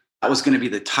that was going to be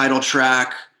the title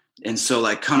track. And so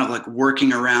like kind of like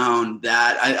working around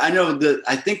that.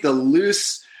 I think the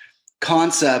loose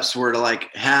concepts were to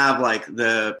like have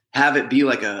it be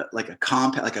like a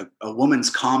compact, like a woman's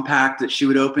compact that she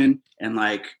would open, and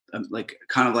like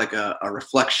kind of like a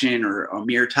reflection or a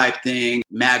mirror type thing,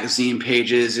 magazine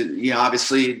pages.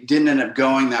 Obviously didn't end up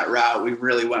going that route. We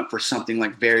really went for something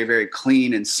like very, very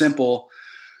clean and simple.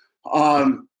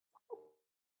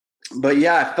 But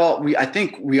yeah, I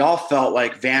think we all felt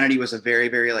like Vanity was a very,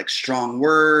 very like strong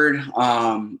word.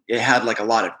 It had like a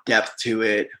lot of depth to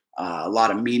it, a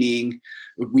lot of meaning.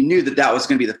 We knew that that was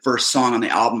going to be the first song on the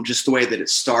album, just the way that it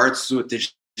starts with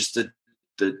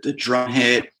the drum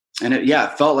hit. And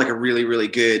it felt like a really, really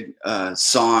good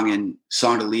song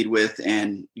to lead with,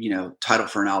 and, title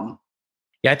for an album.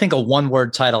 Yeah, I think a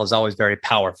one-word title is always very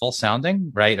powerful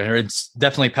sounding, right? Or it's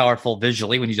definitely powerful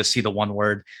visually when you just see the one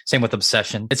word. Same with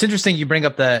Obsession. It's interesting you bring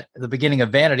up the beginning of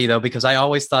Vanity, though, because I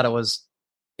always thought it was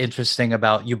interesting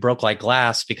about You Broke Like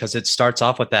Glass, because it starts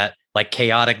off with that like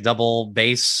chaotic double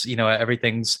bass,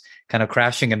 everything's kind of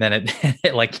crashing, and then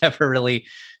it like never really,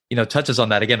 touches on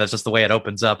that again. That's just the way it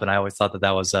opens up. And I always thought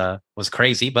that was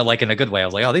crazy, but like in a good way. I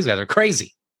was like, oh, these guys are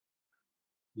crazy.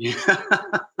 Yeah.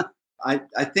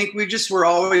 I think we just were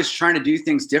always trying to do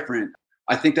things different.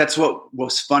 I think that's what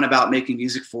was fun about making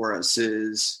music for us,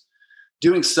 is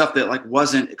doing stuff that like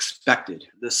wasn't expected.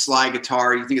 The slide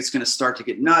guitar, you think it's going to start to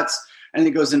get nuts, and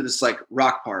it goes into this like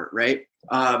rock part, right?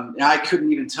 And I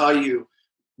couldn't even tell you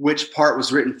which part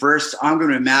was written first. I'm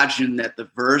going to imagine that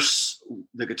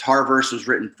the guitar verse was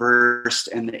written first,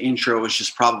 and the intro was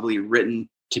just probably written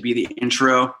to be the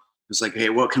intro. It was like, hey,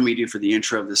 what can we do for the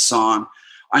intro of this song?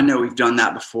 I know we've done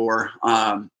that before,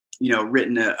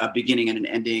 written a beginning and an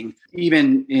ending.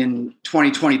 Even in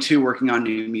 2022, working on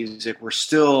new music, we're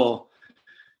still,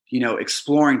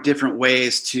 exploring different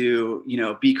ways to,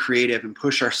 be creative and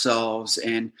push ourselves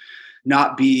and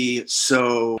not be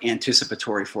so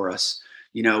anticipatory for us.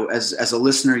 As a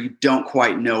listener, you don't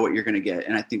quite know what you're going to get.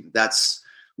 And I think that's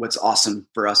what's awesome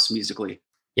for us musically.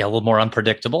 Yeah, a little more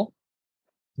unpredictable.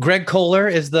 Greg Kohler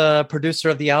is the producer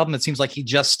of the album. It seems like he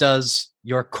just does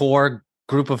your core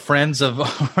group of friends of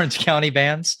Orange County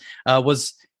bands.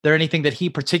 Was there anything that he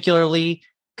particularly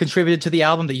contributed to the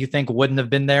album that you think wouldn't have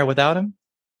been there without him?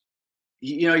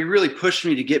 He really pushed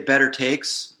me to get better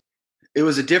takes. It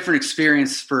was a different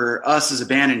experience for us as a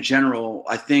band in general.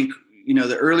 I think,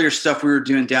 the earlier stuff we were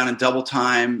doing down in Double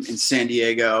Time in San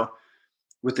Diego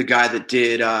with the guy that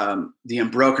did the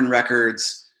Unbroken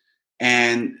records.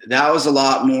 And that was a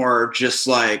lot more just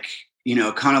like,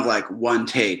 kind of like one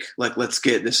take, like, let's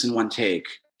get this in one take.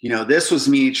 This was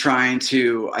me trying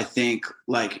to, I think,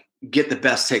 like get the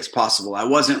best takes possible. I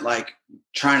wasn't like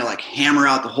trying to like hammer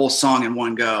out the whole song in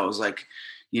one go. It was like,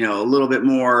 a little bit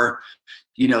more,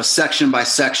 section by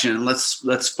section.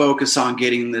 Let's focus on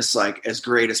getting this like as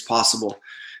great as possible.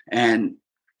 And,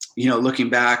 looking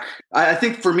back, I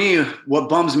think for me, what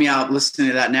bums me out listening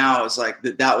to that now is like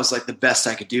that was like the best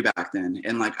I could do back then.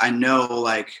 And like, I know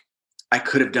like I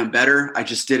could have done better. I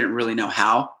just didn't really know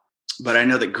how, but I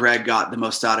know that Greg got the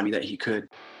most out of me that he could.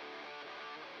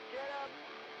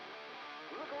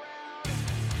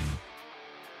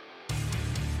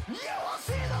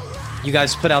 You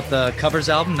guys put out the covers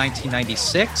album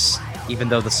 1996, even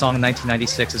though the song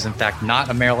 1996 is in fact not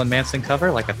a Marilyn Manson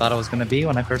cover like I thought it was going to be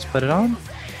when I first put it on.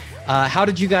 How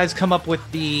did you guys come up with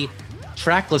the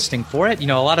track listing for it?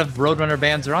 A lot of Roadrunner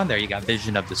bands are on there. You got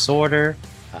Vision of Disorder,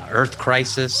 Earth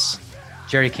Crisis,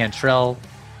 Jerry Cantrell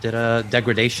did a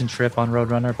Degradation Trip on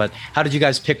Roadrunner. But how did you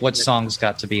guys pick what songs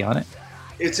got to be on it?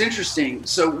 It's interesting.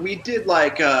 So we did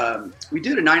a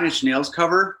Nine Inch Nails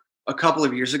cover a couple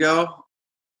of years ago.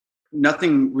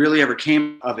 Nothing really ever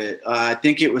came of it. I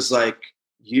think it was like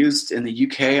used in the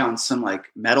UK on some like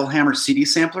Metal Hammer CD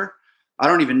sampler. I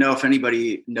don't even know if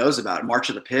anybody knows about it, March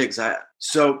of the Pigs.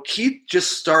 So Keith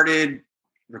just started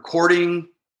recording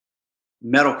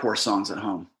metalcore songs at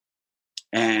home.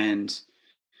 And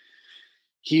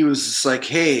he was just like,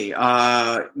 hey,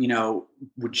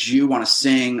 would you want to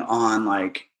sing on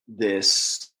like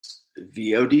this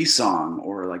VOD song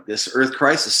or like this Earth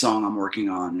Crisis song I'm working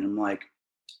on? And I'm like,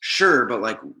 sure, but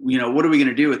like, what are we going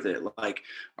to do with it? Like,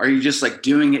 are you just like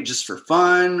doing it just for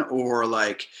fun, or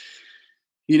like,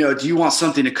 do you want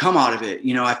something to come out of it?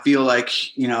 I feel like,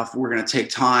 if we're going to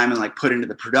take time and like put into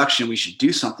the production, we should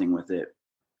do something with it.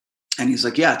 And he's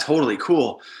like, yeah, totally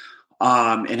cool.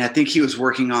 And I think he was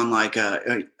working on like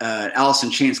a Alice in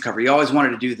Chains cover. He always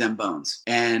wanted to do Them Bones.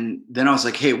 And then I was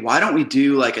like, hey, why don't we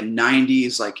do like a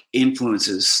 90s like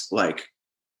influences like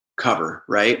cover,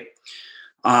 right?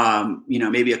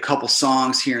 Maybe a couple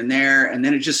songs here and there. And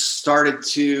then it just started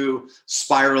to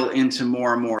spiral into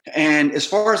more and more. And as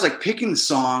far as like picking the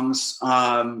songs,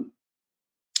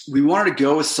 we wanted to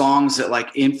go with songs that like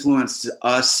influenced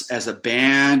us as a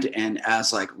band and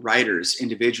as like writers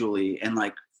individually. And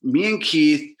like me and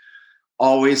Keith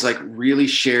always like really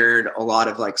shared a lot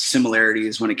of like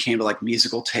similarities when it came to like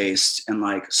musical taste and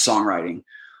like songwriting.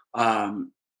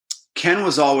 Ken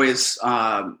was always,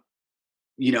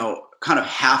 kind of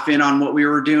half in on what we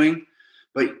were doing,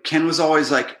 but Ken was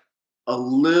always like a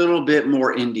little bit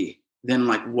more indie than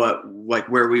like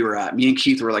where we were at. Me and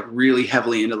Keith were like really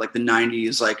heavily into like the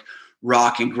 90s, like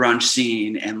rock and grunge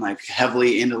scene, and like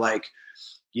heavily into like,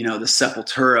 you know, the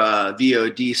Sepultura,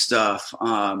 VOD stuff,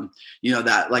 you know,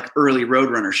 that like early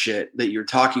Roadrunner shit that you're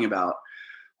talking about.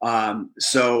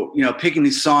 So, you know, picking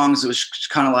these songs, it was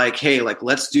kind of like, hey, like,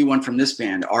 let's do one from this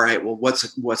band. All right, well,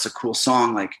 what's a cool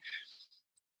song? Like,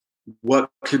 what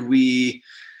could we,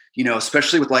 you know,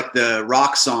 especially with like the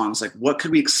rock songs, like what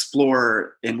could we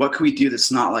explore and what could we do that's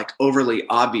not like overly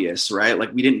obvious, right?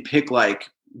 Like we didn't pick like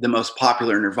the most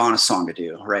popular Nirvana song to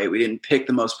do, right? We didn't pick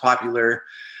the most popular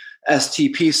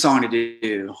STP song to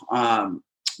do.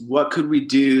 What could we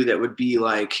do that would be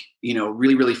like, you know,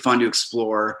 really, really fun to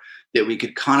explore, that we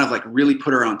could kind of like really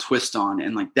put our own twist on?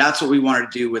 And like, that's what we wanted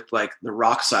to do with like the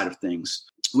rock side of things.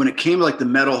 When it came to like the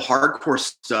metal hardcore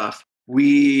stuff,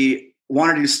 we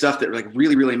wanted to do stuff that like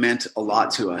really, really meant a lot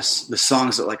to us. The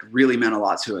songs that like really meant a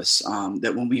lot to us,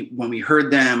 that when we heard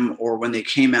them or when they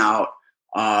came out,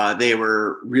 they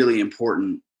were really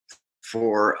important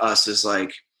for us as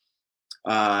like,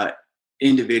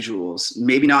 individuals,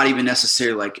 maybe not even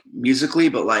necessarily like musically,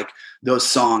 but like those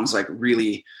songs like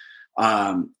really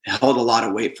held a lot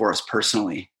of weight for us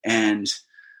personally. And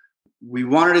we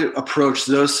wanted to approach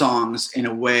those songs in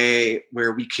a way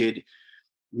where we could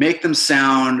make them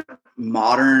sound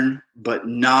modern, but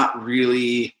not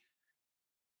really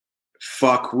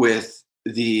fuck with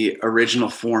the original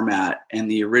format and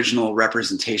the original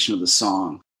representation of the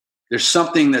song. There's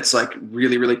something that's like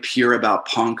really, really pure about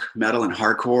punk, metal, and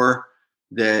hardcore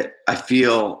that I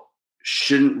feel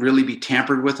shouldn't really be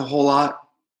tampered with a whole lot.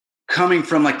 Coming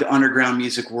from like the underground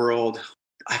music world,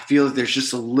 I feel that there's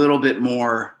just a little bit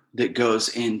more that goes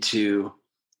into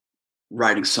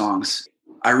writing songs.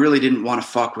 I really didn't want to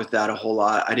fuck with that a whole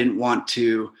lot. I didn't want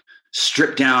to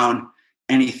strip down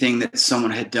anything that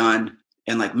someone had done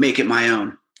and like make it my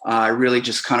own. I really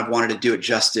just kind of wanted to do it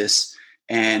justice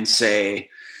and say,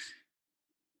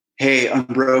 hey,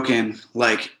 Unbroken,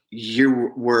 like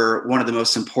you were one of the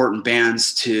most important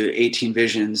bands to 18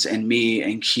 Visions and me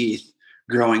and Keith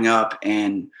growing up.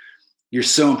 And you're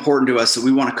so important to us that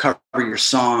we want to cover your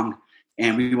song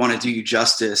and we want to do you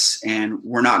justice. And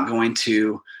we're not going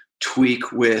to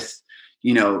tweak with,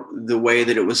 you know, the way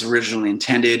that it was originally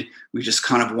intended. We just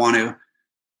kind of want to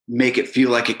make it feel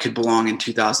like it could belong in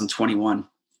 2021.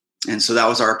 And so that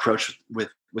was our approach with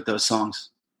those songs.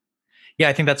 Yeah,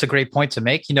 I think that's a great point to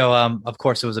make. You know, of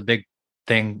course, it was a big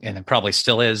thing, and it probably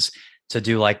still is, to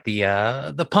do like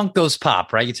the punk goes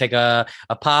pop, right? You take a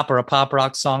pop or a pop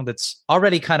rock song that's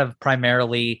already kind of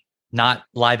primarily not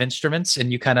live instruments,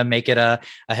 and you kind of make it a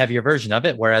heavier version of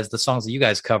it. Whereas the songs that you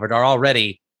guys covered are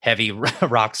already heavy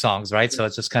rock songs, right? So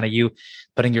it's just kind of you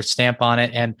putting your stamp on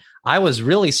it. And I was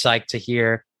really psyched to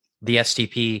hear the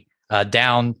STP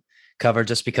Down cover,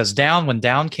 just because when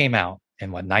Down came out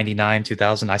in 99,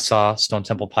 2000, I saw Stone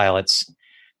Temple Pilots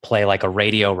play like a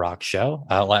radio rock show,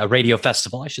 a radio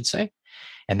festival, I should say.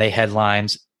 And they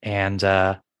headlined, and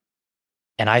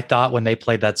I thought when they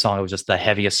played that song, it was just the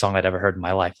heaviest song I'd ever heard in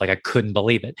my life. Like I couldn't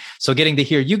believe it. So getting to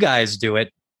hear you guys do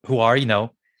it, who are, you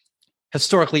know,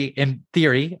 historically in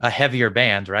theory, a heavier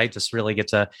band, right? Just really get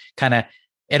to kind of,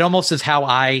 it almost is how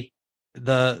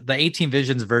the 18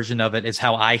 Visions version of it is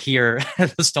how I hear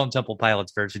the Stone Temple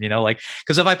Pilots version, you know, like,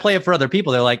 because if I play it for other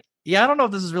people, they're like, yeah, I don't know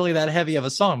if this is really that heavy of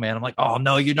a song, man. I'm like, oh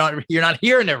no, you're not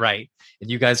hearing it right. And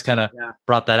you guys kind of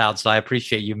brought that out. So I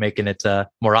appreciate you making it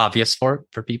more obvious for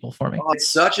people for me. Oh, it's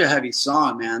such a heavy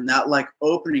song, man. That like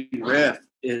opening riff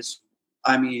is,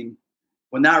 I mean,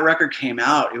 when that record came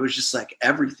out, it was just like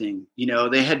everything, you know.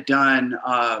 They had done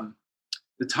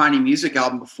the Tiny Music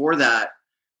album before that,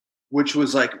 which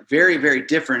was like very, very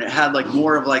different. It had like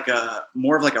more of like a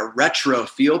retro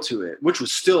feel to it, which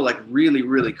was still like really,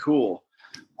 really cool.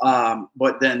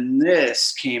 But then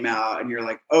this came out and you're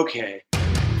like, okay,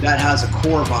 that has a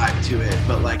core vibe to it,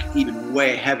 but like even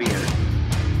way heavier.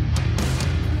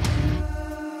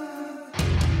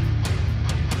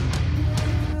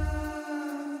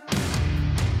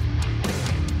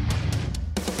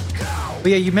 But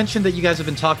yeah, you mentioned that you guys have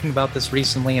been talking about this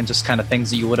recently and just kind of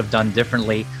things that you would have done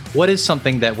differently. What is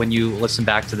something that when you listen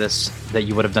back to this that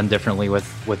you would have done differently with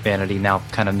Vanity now,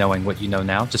 kind of knowing what you know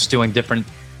now, just doing different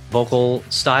vocal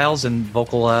styles and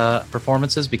vocal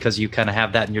performances because you kind of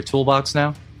have that in your toolbox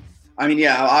now? I mean,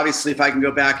 yeah, obviously if I can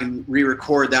go back and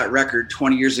re-record that record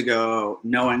 20 years ago,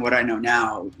 knowing what I know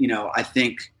now, you know, I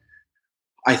think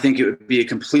it would be a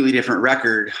completely different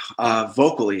record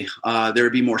vocally. There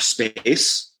would be more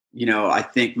space. You know, I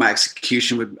think my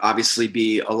execution would obviously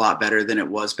be a lot better than it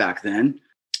was back then.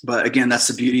 But again, that's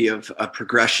the beauty of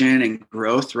progression and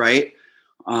growth, right?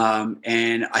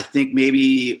 And I think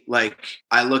maybe like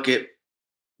I look at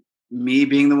me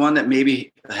being the one that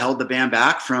maybe held the band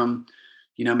back from,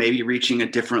 maybe reaching a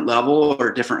different level or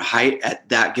a different height at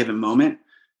that given moment,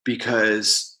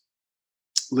 because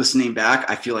listening back,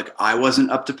 I feel like I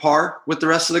wasn't up to par with the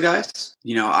rest of the guys.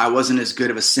 I wasn't as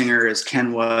good of a singer as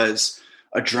Ken was,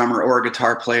 a drummer or a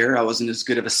guitar player. I wasn't as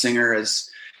good of a singer as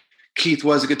Keith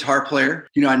was a guitar player.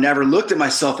 I never looked at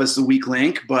myself as the weak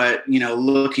link, but,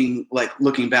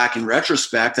 looking back in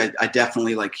retrospect, I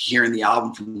definitely like hearing the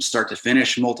album from start to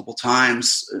finish multiple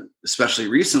times, especially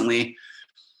recently.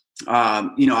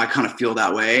 I kind of feel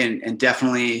that way and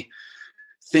definitely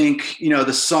think,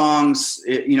 the songs,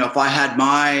 if I had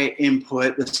my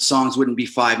input, the songs wouldn't be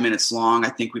 5 minutes long. I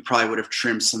think we probably would have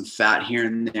trimmed some fat here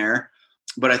and there.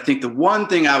 But I think the one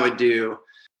thing I would do,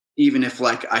 even if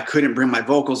like I couldn't bring my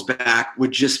vocals back,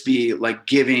 would just be like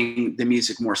giving the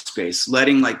music more space,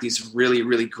 letting like these really,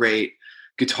 really great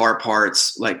guitar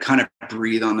parts like kind of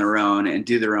breathe on their own and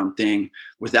do their own thing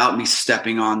without me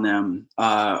stepping on them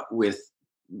with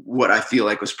what I feel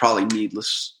like was probably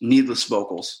needless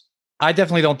vocals. I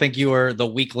definitely don't think you were the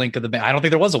weak link of the band. I don't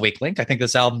think there was a weak link. I think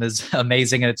this album is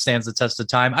amazing and it stands the test of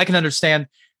time. I can understand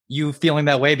you feeling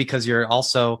that way because you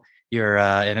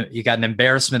got an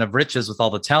embarrassment of riches with all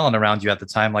the talent around you at the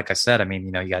time. Like I said, I mean,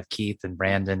 you got Keith and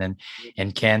Brandon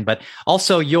and Ken, but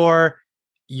also your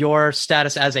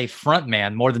status as a front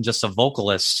man more than just a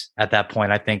vocalist at that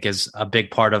point, I think is a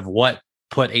big part of what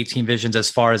put 18 Visions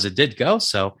as far as it did go.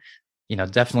 So,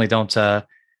 definitely don't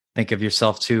think of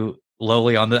yourself too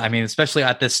lowly on especially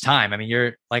at this time. I mean,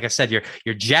 you're, like I said,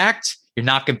 you're jacked, you're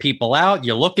knocking people out,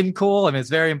 you're looking cool. I mean, it's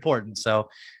very important. So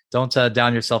don't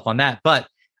down yourself on that. But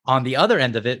on the other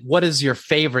end of it, what is your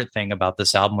favorite thing about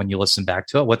this album when you listen back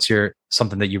to it? What's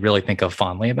something that you really think of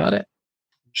fondly about it?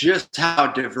 Just how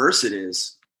diverse it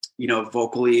is.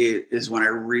 Vocally is when I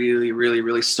really, really,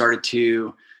 really started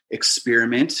to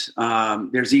experiment.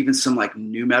 There's even some like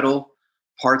nu metal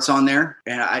parts on there.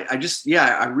 And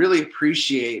I really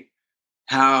appreciate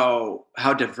how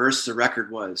diverse the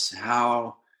record was,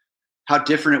 how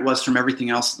different it was from everything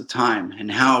else at the time,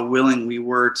 and how willing we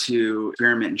were to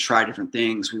experiment and try different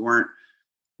things. We weren't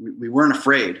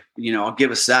afraid, I'll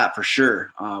give us that for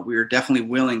sure. We were definitely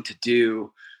willing to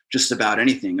do just about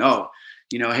anything.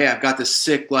 Hey, I've got this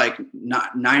sick, like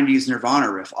 90s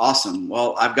Nirvana riff. Awesome.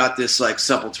 Well, I've got this like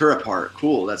Sepultura part.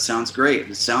 Cool. That sounds great.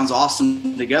 It sounds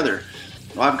awesome together.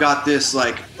 Well, I've got this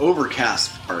like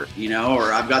Overcast part,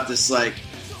 or I've got this like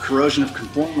Corrosion of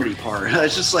Conformity part.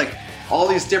 It's just like all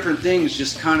these different things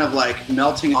just kind of like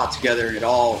melting all together,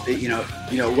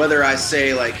 and whether I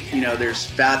say like, there's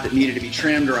fat that needed to be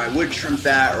trimmed, or I would trim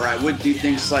fat, or I would do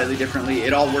things slightly differently.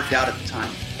 It all worked out at the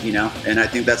time, and I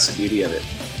think that's the beauty of it.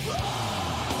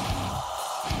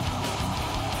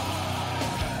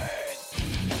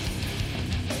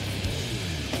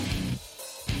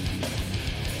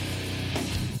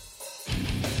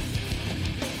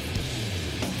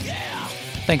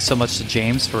 Thanks so much to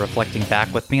James for reflecting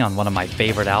back with me on one of my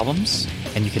favorite albums.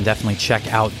 And you can definitely check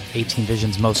out 18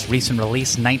 Visions' most recent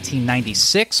release,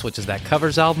 1996, which is that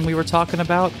covers album we were talking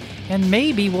about. And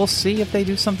maybe we'll see if they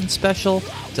do something special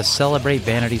to celebrate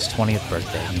Vanity's 20th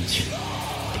birthday. I mean,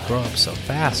 they grow up so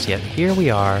fast, yet here we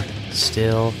are,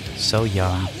 still so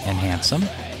young and handsome.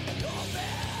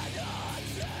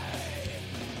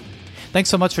 Thanks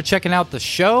so much for checking out the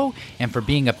show and for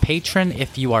being a patron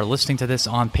if you are listening to this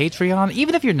on Patreon.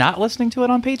 Even if you're not listening to it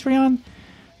on Patreon,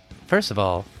 first of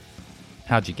all,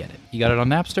 how'd you get it? You got it on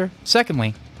Napster?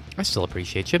 Secondly, I still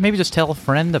appreciate you. Maybe just tell a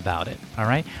friend about it, all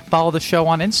right? Follow the show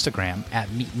on Instagram at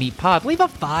MeetMeetPod. Leave a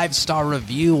 5-star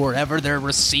review wherever they're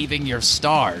receiving your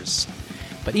stars.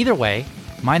 But either way,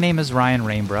 my name is Ryan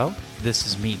Rainbow. This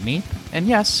is Meet Me. And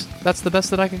yes, that's the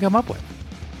best that I could come up with.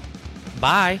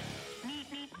 Bye.